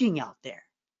asking out there?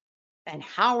 And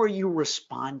how are you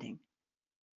responding?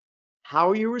 How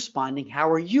are you responding?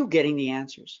 How are you getting the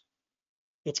answers?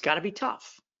 It's got to be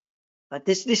tough. But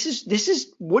this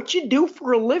is what you do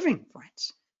for a living,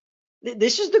 friends.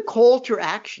 This is the call to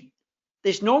action.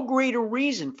 There's no greater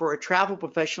reason for a travel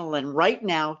professional than right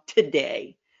now,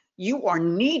 today. You are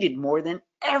needed more than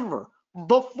ever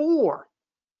before.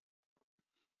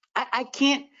 I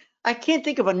can't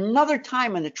think of another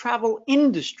time in the travel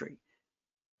industry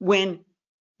when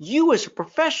you as a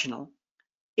professional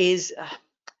is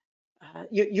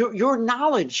your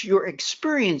knowledge, your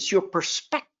experience, your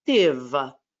perspective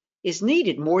is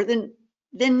needed more than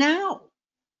now.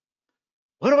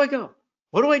 Where do I go?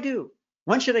 What do I do?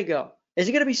 When should I go? Is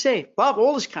it going to be safe? Bob,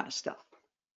 all this kind of stuff.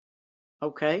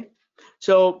 Okay,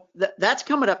 so that's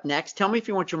coming up next. Tell me if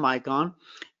you want your mic on.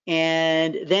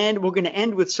 And then we're going to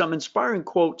end with some inspiring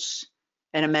quotes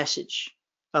and a message.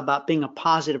 about being a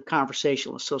positive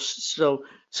conversationalist.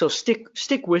 So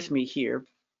stick with me here.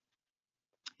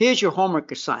 Here's your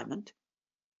homework assignment.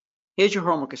 Here's your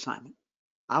homework assignment.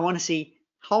 I want to see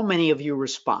how many of you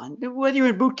respond, whether you're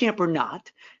in boot camp or not.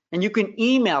 And you can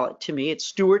email it to me at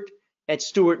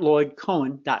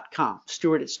Stuart@StuartLloydCohen.com,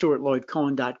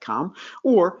 Stuart@StuartLloydCohen.com.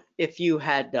 Or if you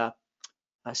had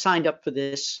signed up for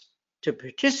this to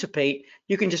participate,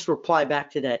 you can just reply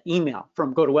back to that email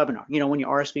from GoToWebinar. You know, when you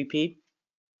RSVP,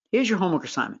 here's your homework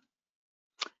assignment.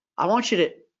 I want you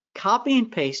to copy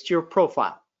and paste your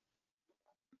profile.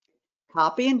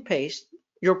 Copy and paste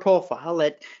your profile.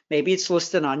 That maybe it's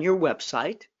listed on your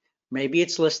website, maybe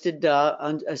it's listed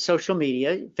on social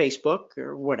media, Facebook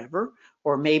or whatever,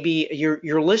 or maybe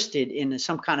you're listed in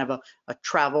some kind of a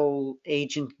travel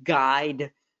agent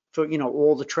guide for, you know,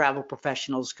 all the travel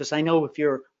professionals. Because I know if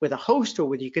you're with a host or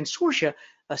with your consortia,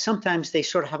 sometimes they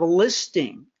sort of have a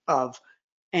listing of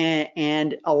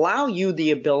and allow you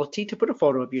the ability to put a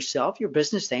photo of yourself, your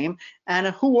business name, and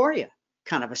a who are you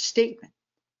kind of a statement.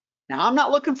 Now, I'm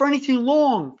not looking for anything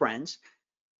long, friends.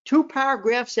 2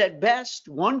 paragraphs at best,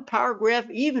 1 paragraph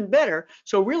even better.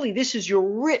 So really, this is your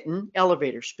written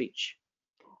elevator speech.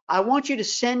 I want you to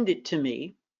send it to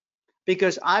me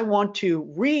because I want to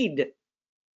read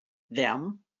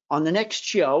them on the next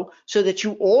show so that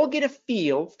you all get a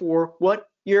feel for what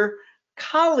your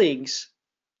colleagues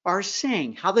are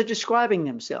saying, how they're describing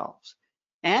themselves.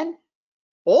 And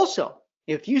also,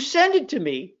 if you send it to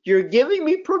me, you're giving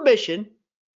me permission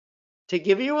to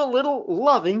give you a little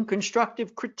loving,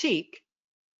 constructive critique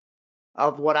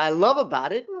of what I love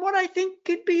about it and what I think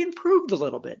could be improved a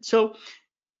little bit. So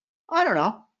I don't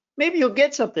know, maybe you'll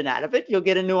get something out of it. You'll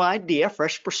get a new idea,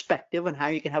 fresh perspective on how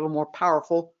you can have a more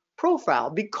powerful profile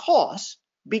because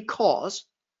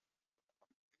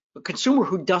a consumer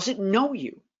who doesn't know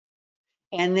you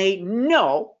and they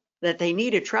know that they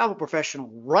need a travel professional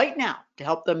right now to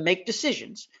help them make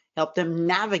decisions, help them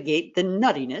navigate the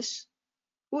nuttiness.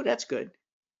 Oh, that's good.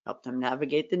 Help them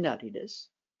navigate the nuttiness.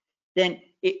 Then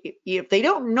if they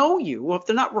don't know you, or if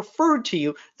they're not referred to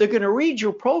you, they're going to read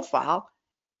your profile,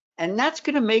 and that's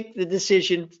going to make the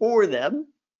decision for them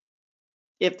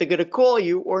if they're going to call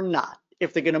you or not,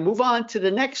 if they're going to move on to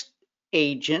the next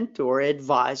agent or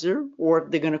advisor, or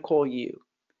if they're going to call you.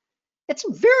 It's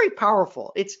very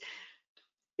powerful. It's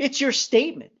your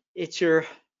statement. It's your,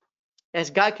 as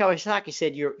Guy Kawasaki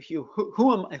said,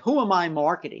 who am I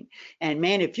marketing? And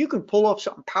man, if you can pull off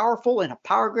something powerful in a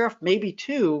paragraph, maybe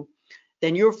 2,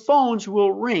 then your phones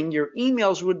will ring, your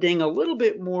emails will ding a little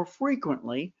bit more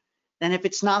frequently than if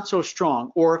it's not so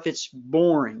strong, or if it's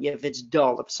boring, if it's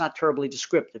dull, if it's not terribly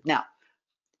descriptive. Now,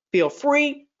 feel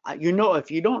free. You know,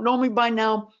 if you don't know me by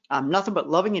now, I'm nothing but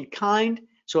loving and kind.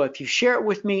 So if you share it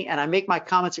with me and I make my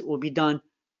comments, it will be done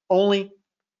only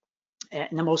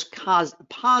in the most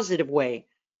positive way.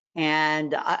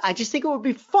 And I just think it would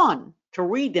be fun to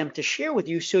read them, to share with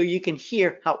you so you can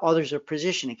hear how others are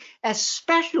positioning,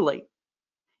 especially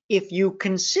if you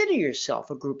consider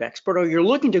yourself a group expert or you're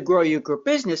looking to grow your group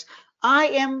business. I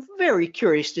am very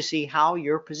curious to see how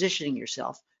you're positioning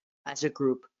yourself as a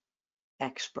group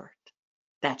expert.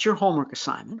 That's your homework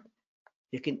assignment.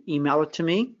 You can email it to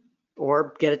me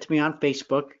or get it to me on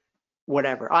Facebook,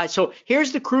 whatever. All right, so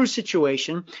here's the cruise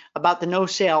situation about the no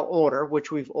sale order,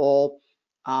 which we've all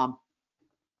been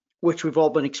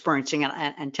experiencing,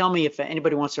 and tell me if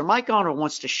anybody wants their mic on or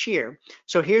wants to share.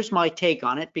 So here's my take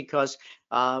on it, because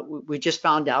we just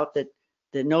found out that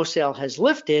the no sale has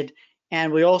lifted,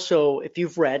 and we also, if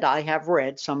you've read, I have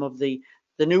read some of the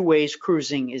new ways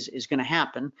cruising is going to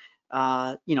happen.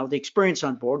 You know, the experience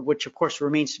on board, which of course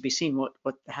remains to be seen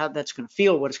how that's going to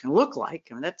feel, what it's going to look like.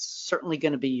 I mean, that's certainly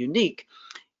going to be unique.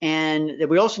 And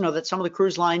we also know that some of the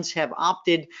cruise lines have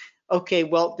opted, okay,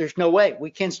 well, there's no way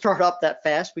we can't start up that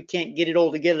fast. We can't get it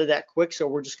all together that quick. So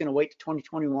we're just going to wait to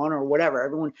 2021 or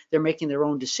whatever. They're making their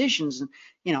own decisions. And,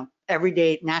 you know, every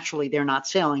day, naturally, they're not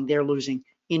sailing. They're losing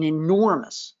an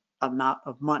enormous amount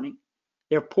of money.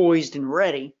 They're poised and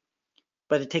ready,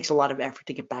 but it takes a lot of effort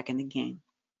to get back in the game.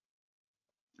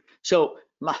 So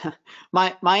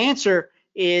my answer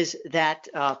is that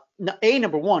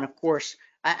number one, of course,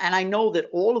 and I know that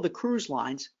all of the cruise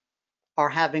lines are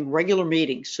having regular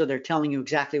meetings, so they're telling you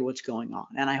exactly what's going on.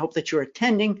 And I hope that you're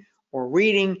attending or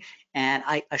reading, and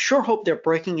I sure hope they're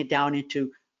breaking it down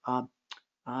into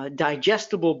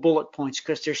digestible bullet points,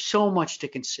 because there's so much to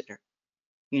consider.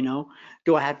 You know,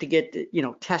 do I have to get,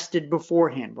 tested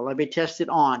beforehand? Will I be tested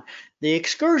on the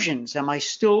excursions? Am I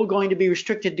still going to be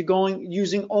restricted to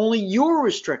using only your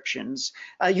restrictions,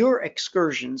 your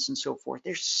excursions and so forth?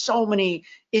 There's so many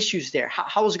issues there.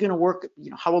 How is it going to work?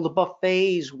 How will the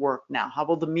buffets work now? How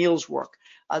will the meals work?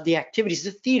 The activities,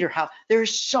 the theater,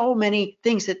 there's so many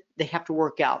things that they have to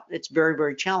work out. It's very,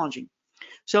 very challenging.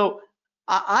 So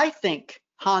I think,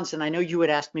 Hans, and I know you had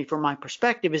asked me for my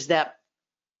perspective, is that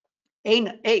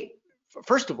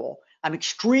first of all, I'm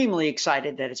extremely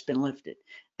excited that it's been lifted.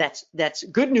 That's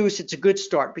good news. It's a good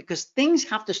start because things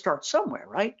have to start somewhere,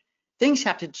 right? Things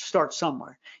have to start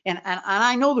somewhere. And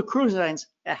I know the cruise lines,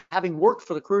 having worked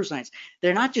for the cruise lines,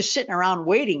 they're not just sitting around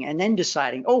waiting and then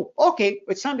deciding, oh, okay,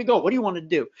 it's time to go. What do you want to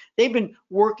do? They've been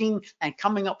working and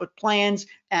coming up with plans.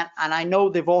 And I know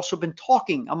they've also been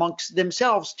talking amongst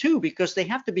themselves too, because they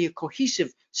have to be a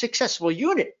cohesive, successful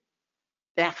unit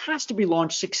that has to be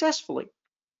launched successfully.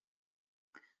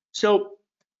 So,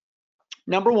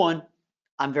 number one,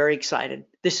 I'm very excited.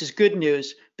 This is good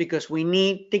news because we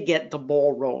need to get the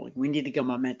ball rolling. We need to get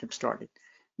momentum started.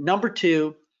 Number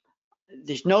two,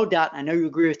 there's no doubt, I know you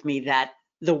agree with me, that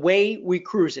the way we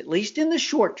cruise, at least in the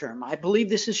short term, I believe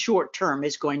this is short term,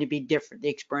 is going to be different. The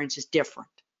experience is different.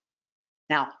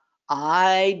 Now,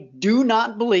 I do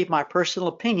not believe, my personal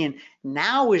opinion,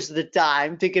 now is the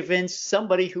time to convince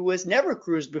somebody who has never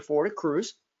cruised before to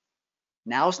cruise.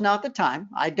 Now's not the time.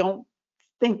 I don't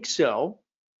think so.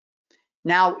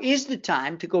 Now is the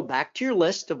time to go back to your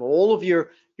list of all of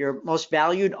your most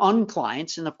valued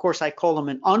unclients. And of course, I call them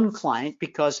an unclient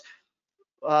because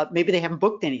maybe they haven't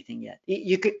booked anything yet.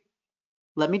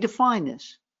 Let me define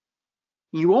this.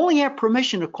 You only have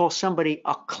permission to call somebody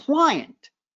a client,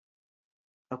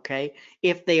 okay,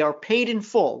 if they are paid in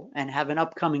full and have an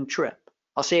upcoming trip.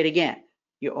 I'll say it again.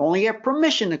 You only have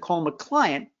permission to call them a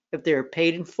client if they are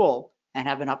paid in full and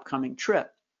have an upcoming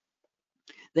trip.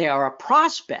 They are a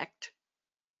prospect,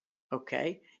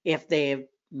 okay, if they have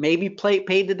maybe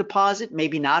paid the deposit,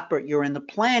 maybe not, but you're in the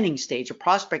planning stage. A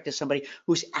prospect is somebody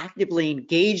who's actively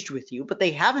engaged with you, but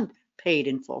they haven't paid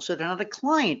in full, so they're not a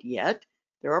client yet.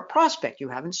 They're a prospect. You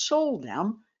haven't sold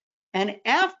them. And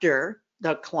after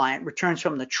the client returns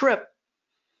from the trip,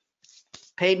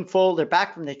 paid in full, they're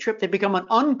back from the trip, they become an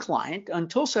unclient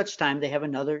until such time they have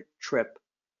another trip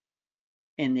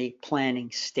in the planning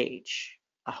stage.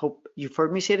 I hope you've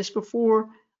heard me say this before.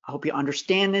 I hope you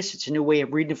understand this. It's a new way of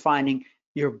redefining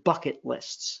your bucket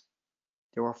lists.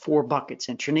 There are 4 buckets,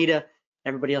 and Trinita,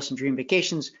 everybody else in Dream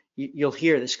Vacations, you'll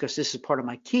hear this because this is part of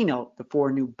my keynote, the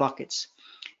 4 new buckets.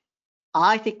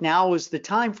 I think now is the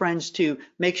time, friends, to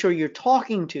make sure you're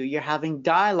having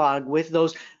dialogue with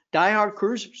those diehard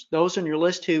cruisers, those on your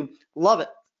list who love it.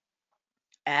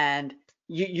 And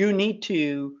you need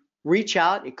to reach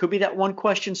out. It could be that 1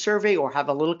 question survey or have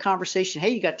a little conversation. Hey,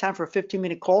 you got time for a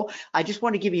 15-minute call? I just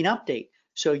want to give you an update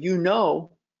so you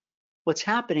know what's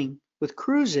happening with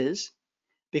cruises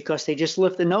because they just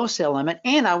lift the no-sail limit.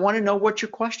 And I want to know what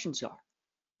your questions are.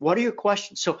 What are your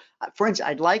questions? So, friends,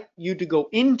 I'd like you to go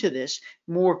into this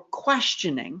more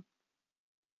questioning.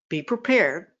 Be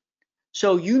prepared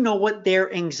so you know what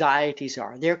their anxieties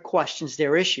are, their questions,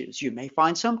 their issues. You may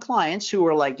find some clients who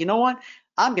are like, you know what?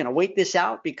 I'm going to wait this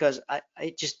out because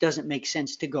it just doesn't make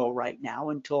sense to go right now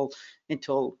until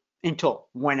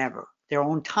whenever, their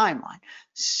own timeline.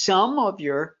 Some of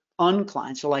your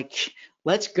unclients are like,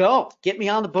 let's go, get me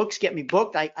on the books, get me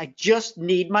booked. I just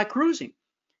need my cruising.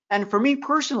 And for me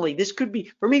personally, this could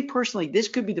be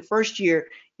the first year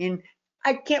in,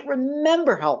 I can't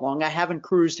remember how long I haven't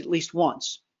cruised at least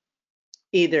once,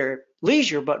 either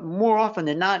leisure, but more often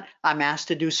than not, I'm asked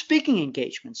to do speaking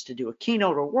engagements, to do a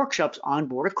keynote or workshops on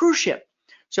board a cruise ship.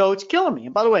 So it's killing me.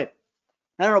 And by the way,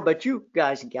 I don't know about you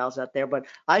guys and gals out there, but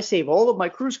I save all of my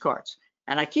cruise cards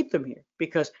and I keep them here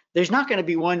because there's not going to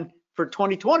be one for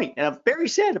 2020. And I'm very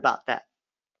sad about that.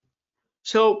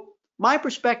 So my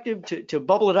perspective, to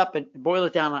bubble it up and boil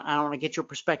it down, I want to get your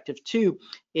perspective too,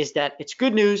 is that it's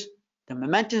good news. The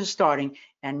momentum is starting.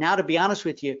 And now, to be honest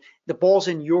with you, the ball's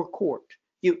in your court.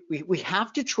 We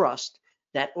have to trust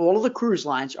that all of the cruise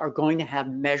lines are going to have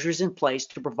measures in place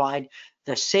to provide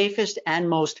the safest and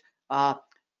most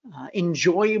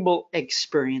enjoyable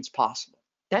experience possible.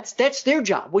 That's their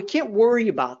job. We can't worry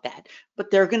about that,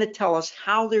 but they're going to tell us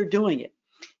how they're doing it.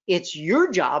 It's your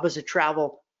job as a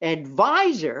travel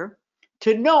advisor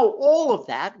to know all of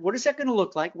that. What is that going to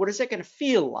look like? What is that going to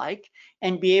feel like?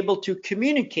 And be able to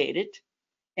communicate it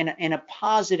in a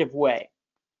positive way,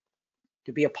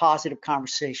 to be a positive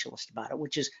conversationalist about it,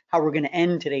 which is how we're going to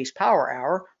end today's Power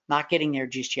Hour Not getting there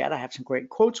just yet. I have some great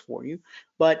quotes for you,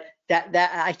 but that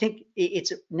I think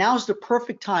it's now's the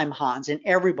perfect time, Hans, and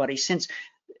everybody, since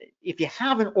if you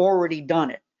haven't already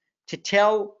done it,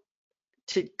 to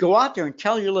go out there and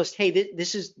tell your list, hey,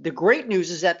 this is the great news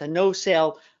is that the no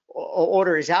sale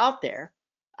order is out there,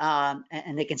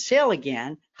 and they can sell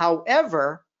again.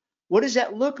 However, what does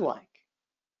that look like?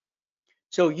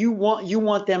 So you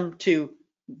want them to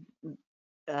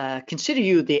consider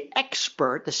you the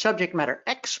expert, the subject matter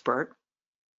expert,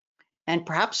 and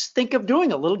perhaps think of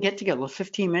doing a little get together, a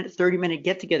 15-minute, 30-minute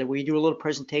get together where you do a little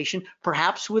presentation,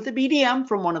 perhaps with a BDM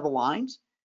from one of the lines.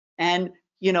 And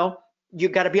you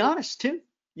got to be honest too.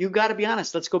 You got to be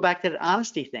honest. Let's go back to the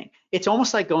honesty thing. It's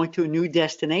almost like going to a new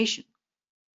destination.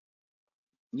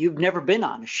 You've never been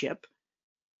on a ship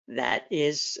that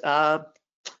is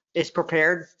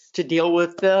prepared to deal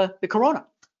with the corona.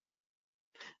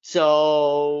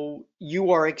 So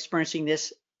you are experiencing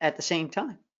this at the same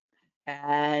time.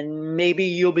 And maybe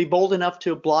you'll be bold enough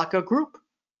to block a group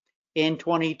in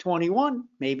 2021.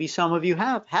 Maybe some of you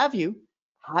have. Have you?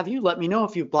 Let me know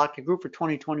if you've blocked a group for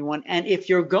 2021. And if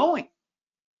you're going,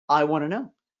 I want to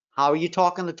know. How are you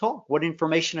talking the talk? What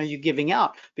information are you giving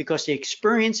out? Because the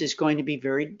experience is going to be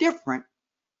very different.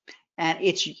 And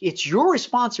it's your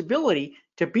responsibility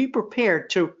to be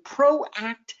prepared to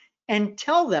proact and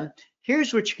tell them,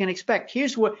 here's what you can expect.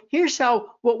 Here's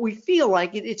how what we feel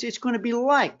like it's going to be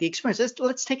like the experience.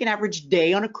 Let's take an average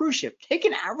day on a cruise ship. Take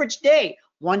an average day,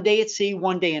 1 day at sea,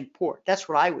 1 day in port. That's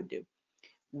what I would do.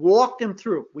 Walk them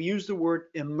through. We used the word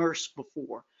immerse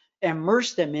before.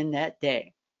 Immerse them in that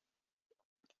day.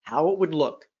 How it would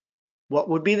look, what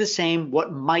would be the same,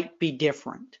 what might be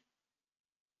different.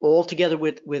 All together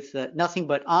with nothing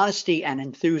but honesty and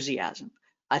enthusiasm.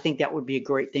 I think that would be a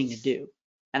great thing to do.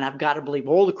 And I've got to believe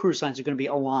all the cruise lines are going to be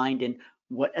aligned in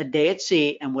what a day at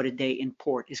sea and what a day in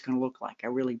port is going to look like. I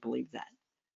really believe that.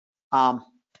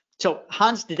 So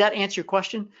Hans, did that answer your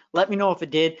question? Let me know if it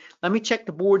did. Let me check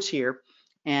the boards here.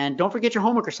 And don't forget your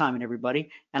homework assignment,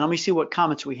 everybody. And let me see what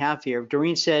comments we have here.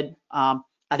 Doreen said,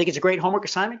 I think it's a great homework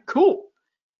assignment. Cool.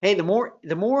 Hey, the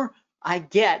more I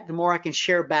get, the more I can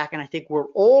share back. And I think we're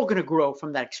all going to grow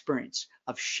from that experience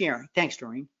of sharing. Thanks,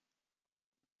 Doreen.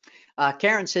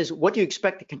 Karen says, what do you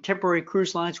expect the contemporary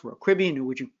cruise lines, Royal Caribbean,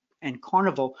 Norwegian, and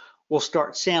Carnival will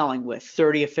start sailing with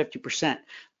 30 or 50%?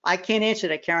 I can't answer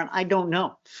that, Karen. I don't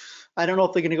know. I don't know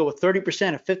if they're going to go with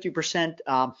 30% or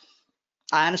 50%.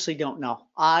 I honestly don't know.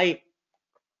 I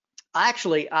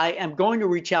am going to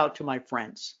reach out to my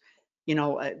friends.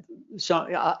 I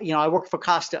worked for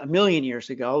Costa a million years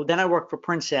ago. Then I worked for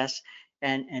Princess,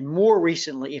 and more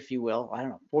recently, if you will, I don't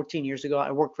know, 14 years ago,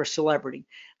 I worked for Celebrity.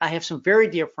 I have some very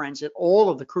dear friends at all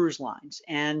of the cruise lines.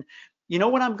 And you know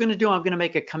what I'm going to do? I'm going to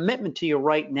make a commitment to you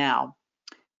right now.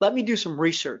 Let me do some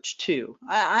research too.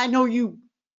 I know you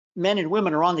men and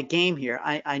women are on the game here.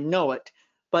 I know it.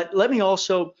 But let me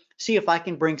also see if I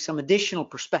can bring some additional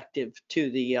perspective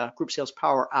to the Group Sales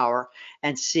Power Hour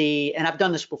and see, and I've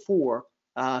done this before,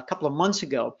 a couple of months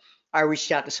ago, I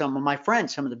reached out to some of my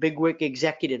friends, some of the bigwig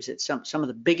executives at some of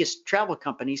the biggest travel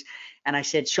companies, and I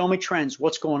said, show me trends,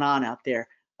 what's going on out there?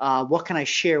 What can I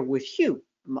share with you,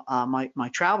 my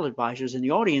travel advisors in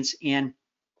the audience? And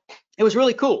it was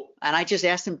really cool. And I just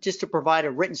asked them just to provide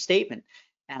a written statement.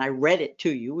 And I read it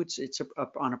to you. It's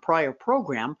on a prior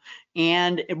program.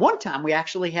 And at one time, we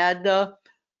actually had the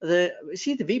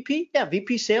VP? Yeah,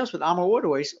 VP Sales with Amor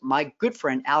Waterways. My good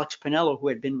friend, Alex Pinello, who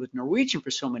had been with Norwegian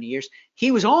for so many years,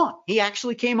 he was on. He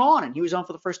actually came on, and he was on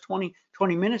for the first 20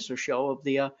 minutes or so of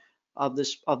the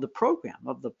program,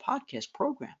 of the podcast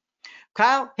program.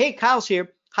 Kyle, hey, Kyle's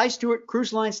here. Hi, Stuart.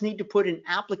 Cruise lines need to put in an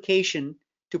application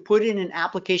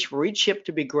for each ship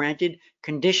to be granted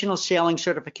conditional sailing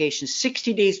certification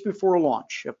 60 days before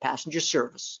launch of passenger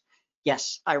service.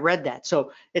 Yes, I read that.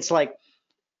 So it's like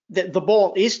the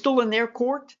ball is still in their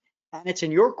court, and it's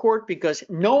in your court, because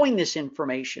knowing this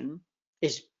information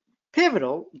is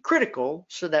pivotal, critical,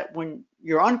 so that when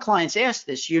your own clients ask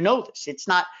this, you know this. It's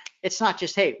not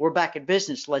just, hey, we're back in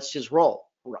business, let's just roll.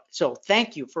 So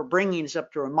thank you for bringing this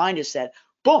up to remind us that,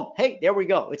 boom, hey, there we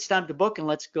go. It's time to book, and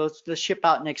let's ship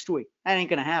out next week. That ain't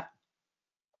going to happen.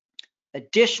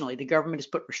 Additionally, the government has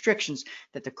put restrictions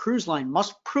that the cruise line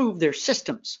must prove their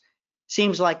systems.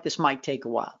 Seems like this might take a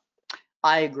while.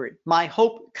 I agree. My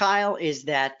hope, Kyle, is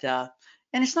that,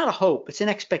 and it's not a hope, it's an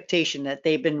expectation that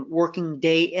they've been working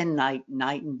day and night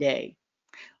and day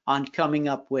on coming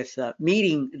up with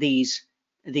meeting these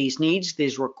needs,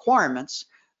 these requirements,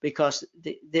 because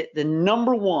the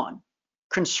number one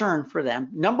concern for them,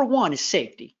 number one is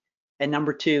safety, and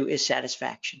number two is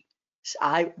satisfaction.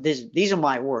 These are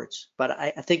my words, but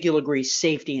I think you'll agree,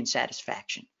 safety and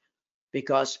satisfaction.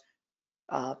 because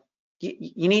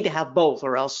you need to have both,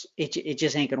 or else it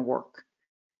just ain't going to work.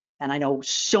 And I know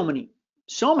so many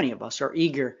of us are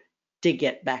eager to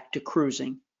get back to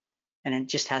cruising, and it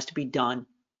just has to be done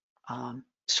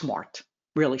smart,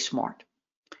 really smart.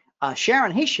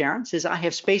 Sharon, hey Sharon, says, I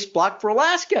have space blocked for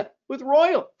Alaska with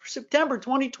Royal for September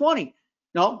 2020.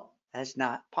 No, that's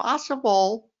not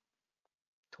possible.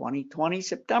 2020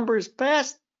 September is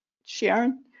past,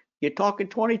 Sharon. You're talking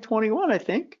 2021, I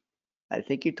think. I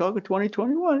think you're talking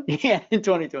 2021. Yeah, in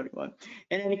 2021.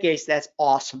 In any case, that's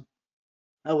awesome.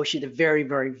 I wish you the very,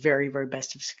 very, very, very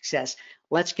best of success.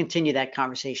 Let's continue that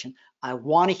conversation. I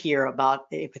want to hear about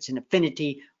if it's an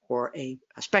affinity or a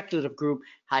speculative group,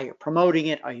 how you're promoting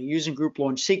it. Are you using group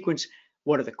launch sequence?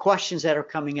 What are the questions that are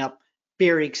coming up?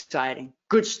 Very exciting.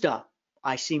 Good stuff.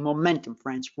 I see momentum,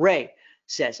 friends. Ray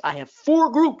says, I have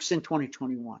 4 groups in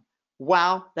 2021.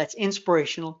 Wow, that's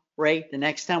inspirational. Ray, the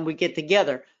next time we get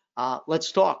together,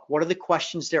 let's talk. What are the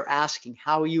questions they're asking?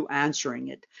 How are you answering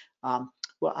it?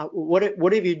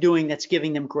 What are you doing that's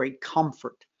giving them great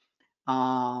comfort?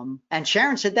 And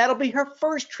Sharon said that'll be her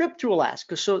first trip to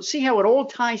Alaska. So see how it all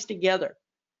ties together.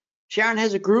 Sharon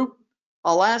has a group,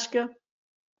 Alaska,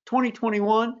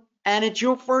 2021, and it's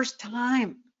your first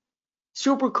time.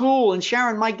 Super cool. And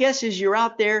Sharon, my guess is you're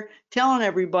out there telling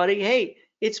everybody, hey,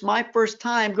 it's my first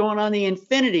time going on the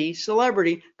Infinity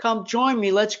Celebrity. Come join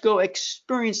me. Let's go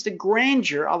experience the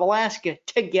grandeur of Alaska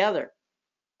together.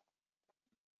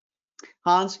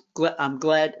 Hans, I'm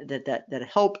glad that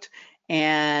helped.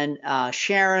 And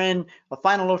Sharon, a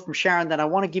final note from Sharon that I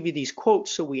want to give you these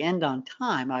quotes so we end on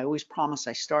time. I always promise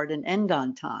I start and end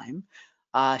on time.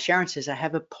 Sharon says, I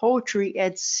have a Poetry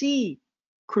at Sea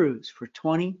cruise for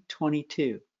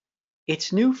 2022.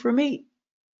 It's new for me.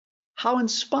 How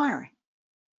inspiring.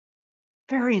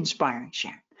 Very inspiring,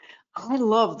 Sharon. I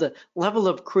love the level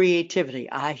of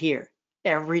creativity I hear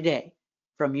every day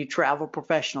from you travel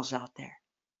professionals out there.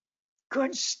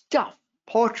 Good stuff.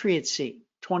 Poetry at Sea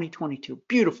 2022.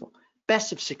 Beautiful.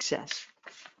 Best of success.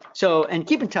 So, and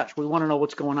keep in touch. We want to know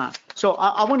what's going on. So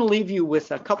I want to leave you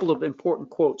with a couple of important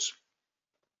quotes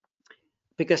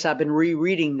because I've been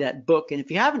rereading that book. And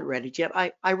if you haven't read it yet,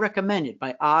 I recommend it,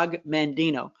 by Og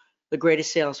Mandino, The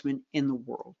Greatest Salesman in the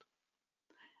World.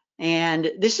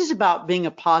 And this is about being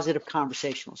a positive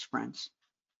conversationalist, friends.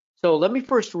 So let me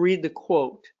first read the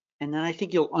quote, and then I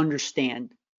think you'll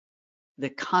understand the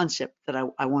concept that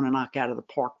I want to knock out of the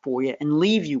park for you and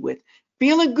leave you with.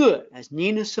 Feeling good, as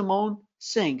Nina Simone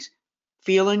sings,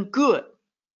 feeling good.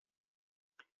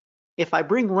 If I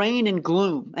bring rain and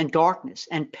gloom and darkness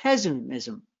and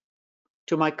pessimism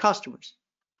to my customers,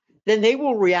 then they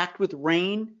will react with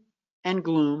rain and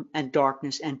gloom and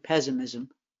darkness and pessimism,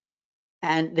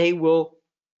 and they will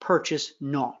purchase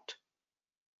naught.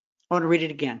 I want to read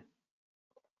it again.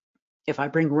 If I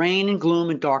bring rain and gloom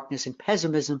and darkness and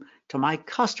pessimism to my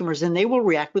customers, then they will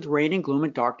react with rain and gloom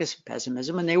and darkness and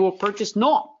pessimism, and they will purchase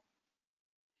naught.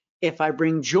 If I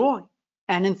bring joy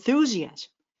and enthusiasm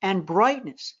and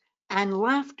brightness and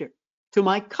laughter to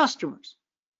my customers,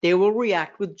 they will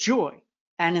react with joy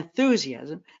and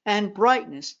enthusiasm and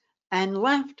brightness and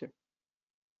laughter.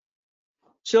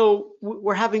 So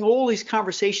we're having all these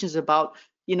conversations about,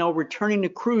 returning to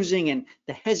cruising and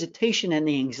the hesitation and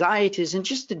the anxieties and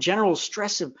just the general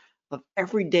stress of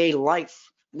everyday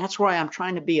life. And that's why I'm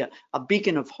trying to be a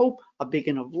beacon of hope, a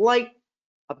beacon of light,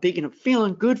 a beacon of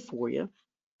feeling good for you.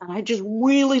 And I just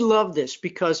really love this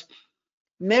because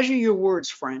measure your words,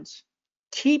 friends.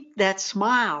 Keep that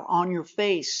smile on your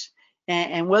face.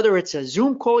 And whether it's a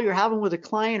Zoom call you're having with a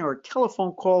client or a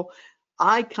telephone call,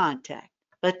 eye contact.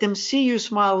 Let them see you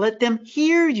smile. Let them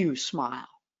hear you smile.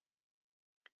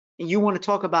 And you want to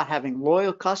talk about having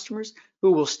loyal customers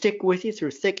who will stick with you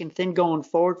through thick and thin going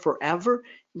forward forever?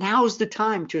 Now's the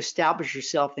time to establish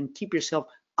yourself and keep yourself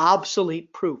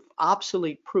obsolete proof,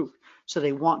 so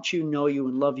they want you, know you,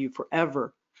 and love you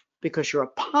forever because you're a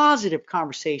positive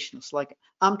conversationalist like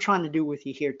I'm trying to do with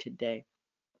you here today.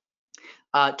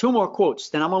 2 more quotes,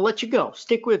 then I'm going to let you go.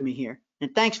 Stick with me here.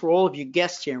 And thanks for all of you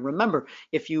guests here. And remember,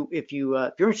 if you're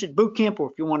interested in boot camp, or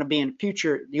if you want to be in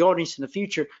the audience in the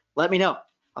future, let me know.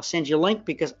 I'll send you a link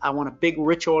because I want a big,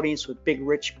 rich audience with big,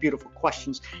 rich, beautiful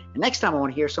questions. And next time I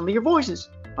want to hear some of your voices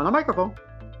on the microphone.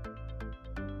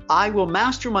 I will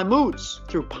master my moods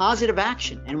through positive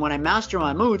action. And when I master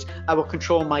my moods, I will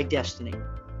control my destiny.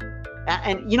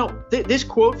 And this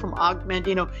quote from Og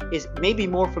Mandino is maybe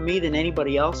more for me than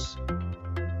anybody else.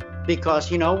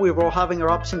 Because, we're all having our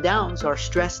ups and downs, our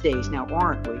stress days now,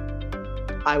 aren't we?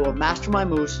 I will master my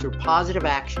moods through positive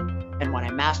action. And when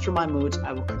I master my moods,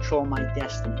 I will control my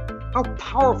destiny. How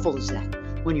powerful is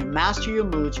that? When you master your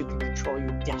moods, you can control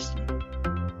your destiny.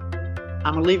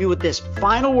 I'm going to leave you with this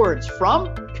final words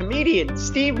from comedian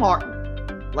Steve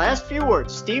Martin. Last few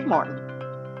words, Steve Martin.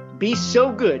 Be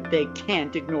so good they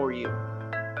can't ignore you.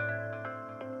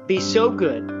 Be so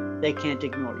good they can't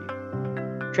ignore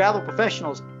you. Travel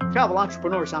professionals, travel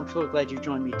entrepreneurs, I'm so glad you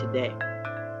joined me today.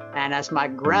 And as my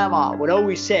grandma would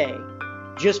always say,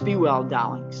 just be well,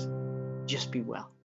 darlings. Just be well.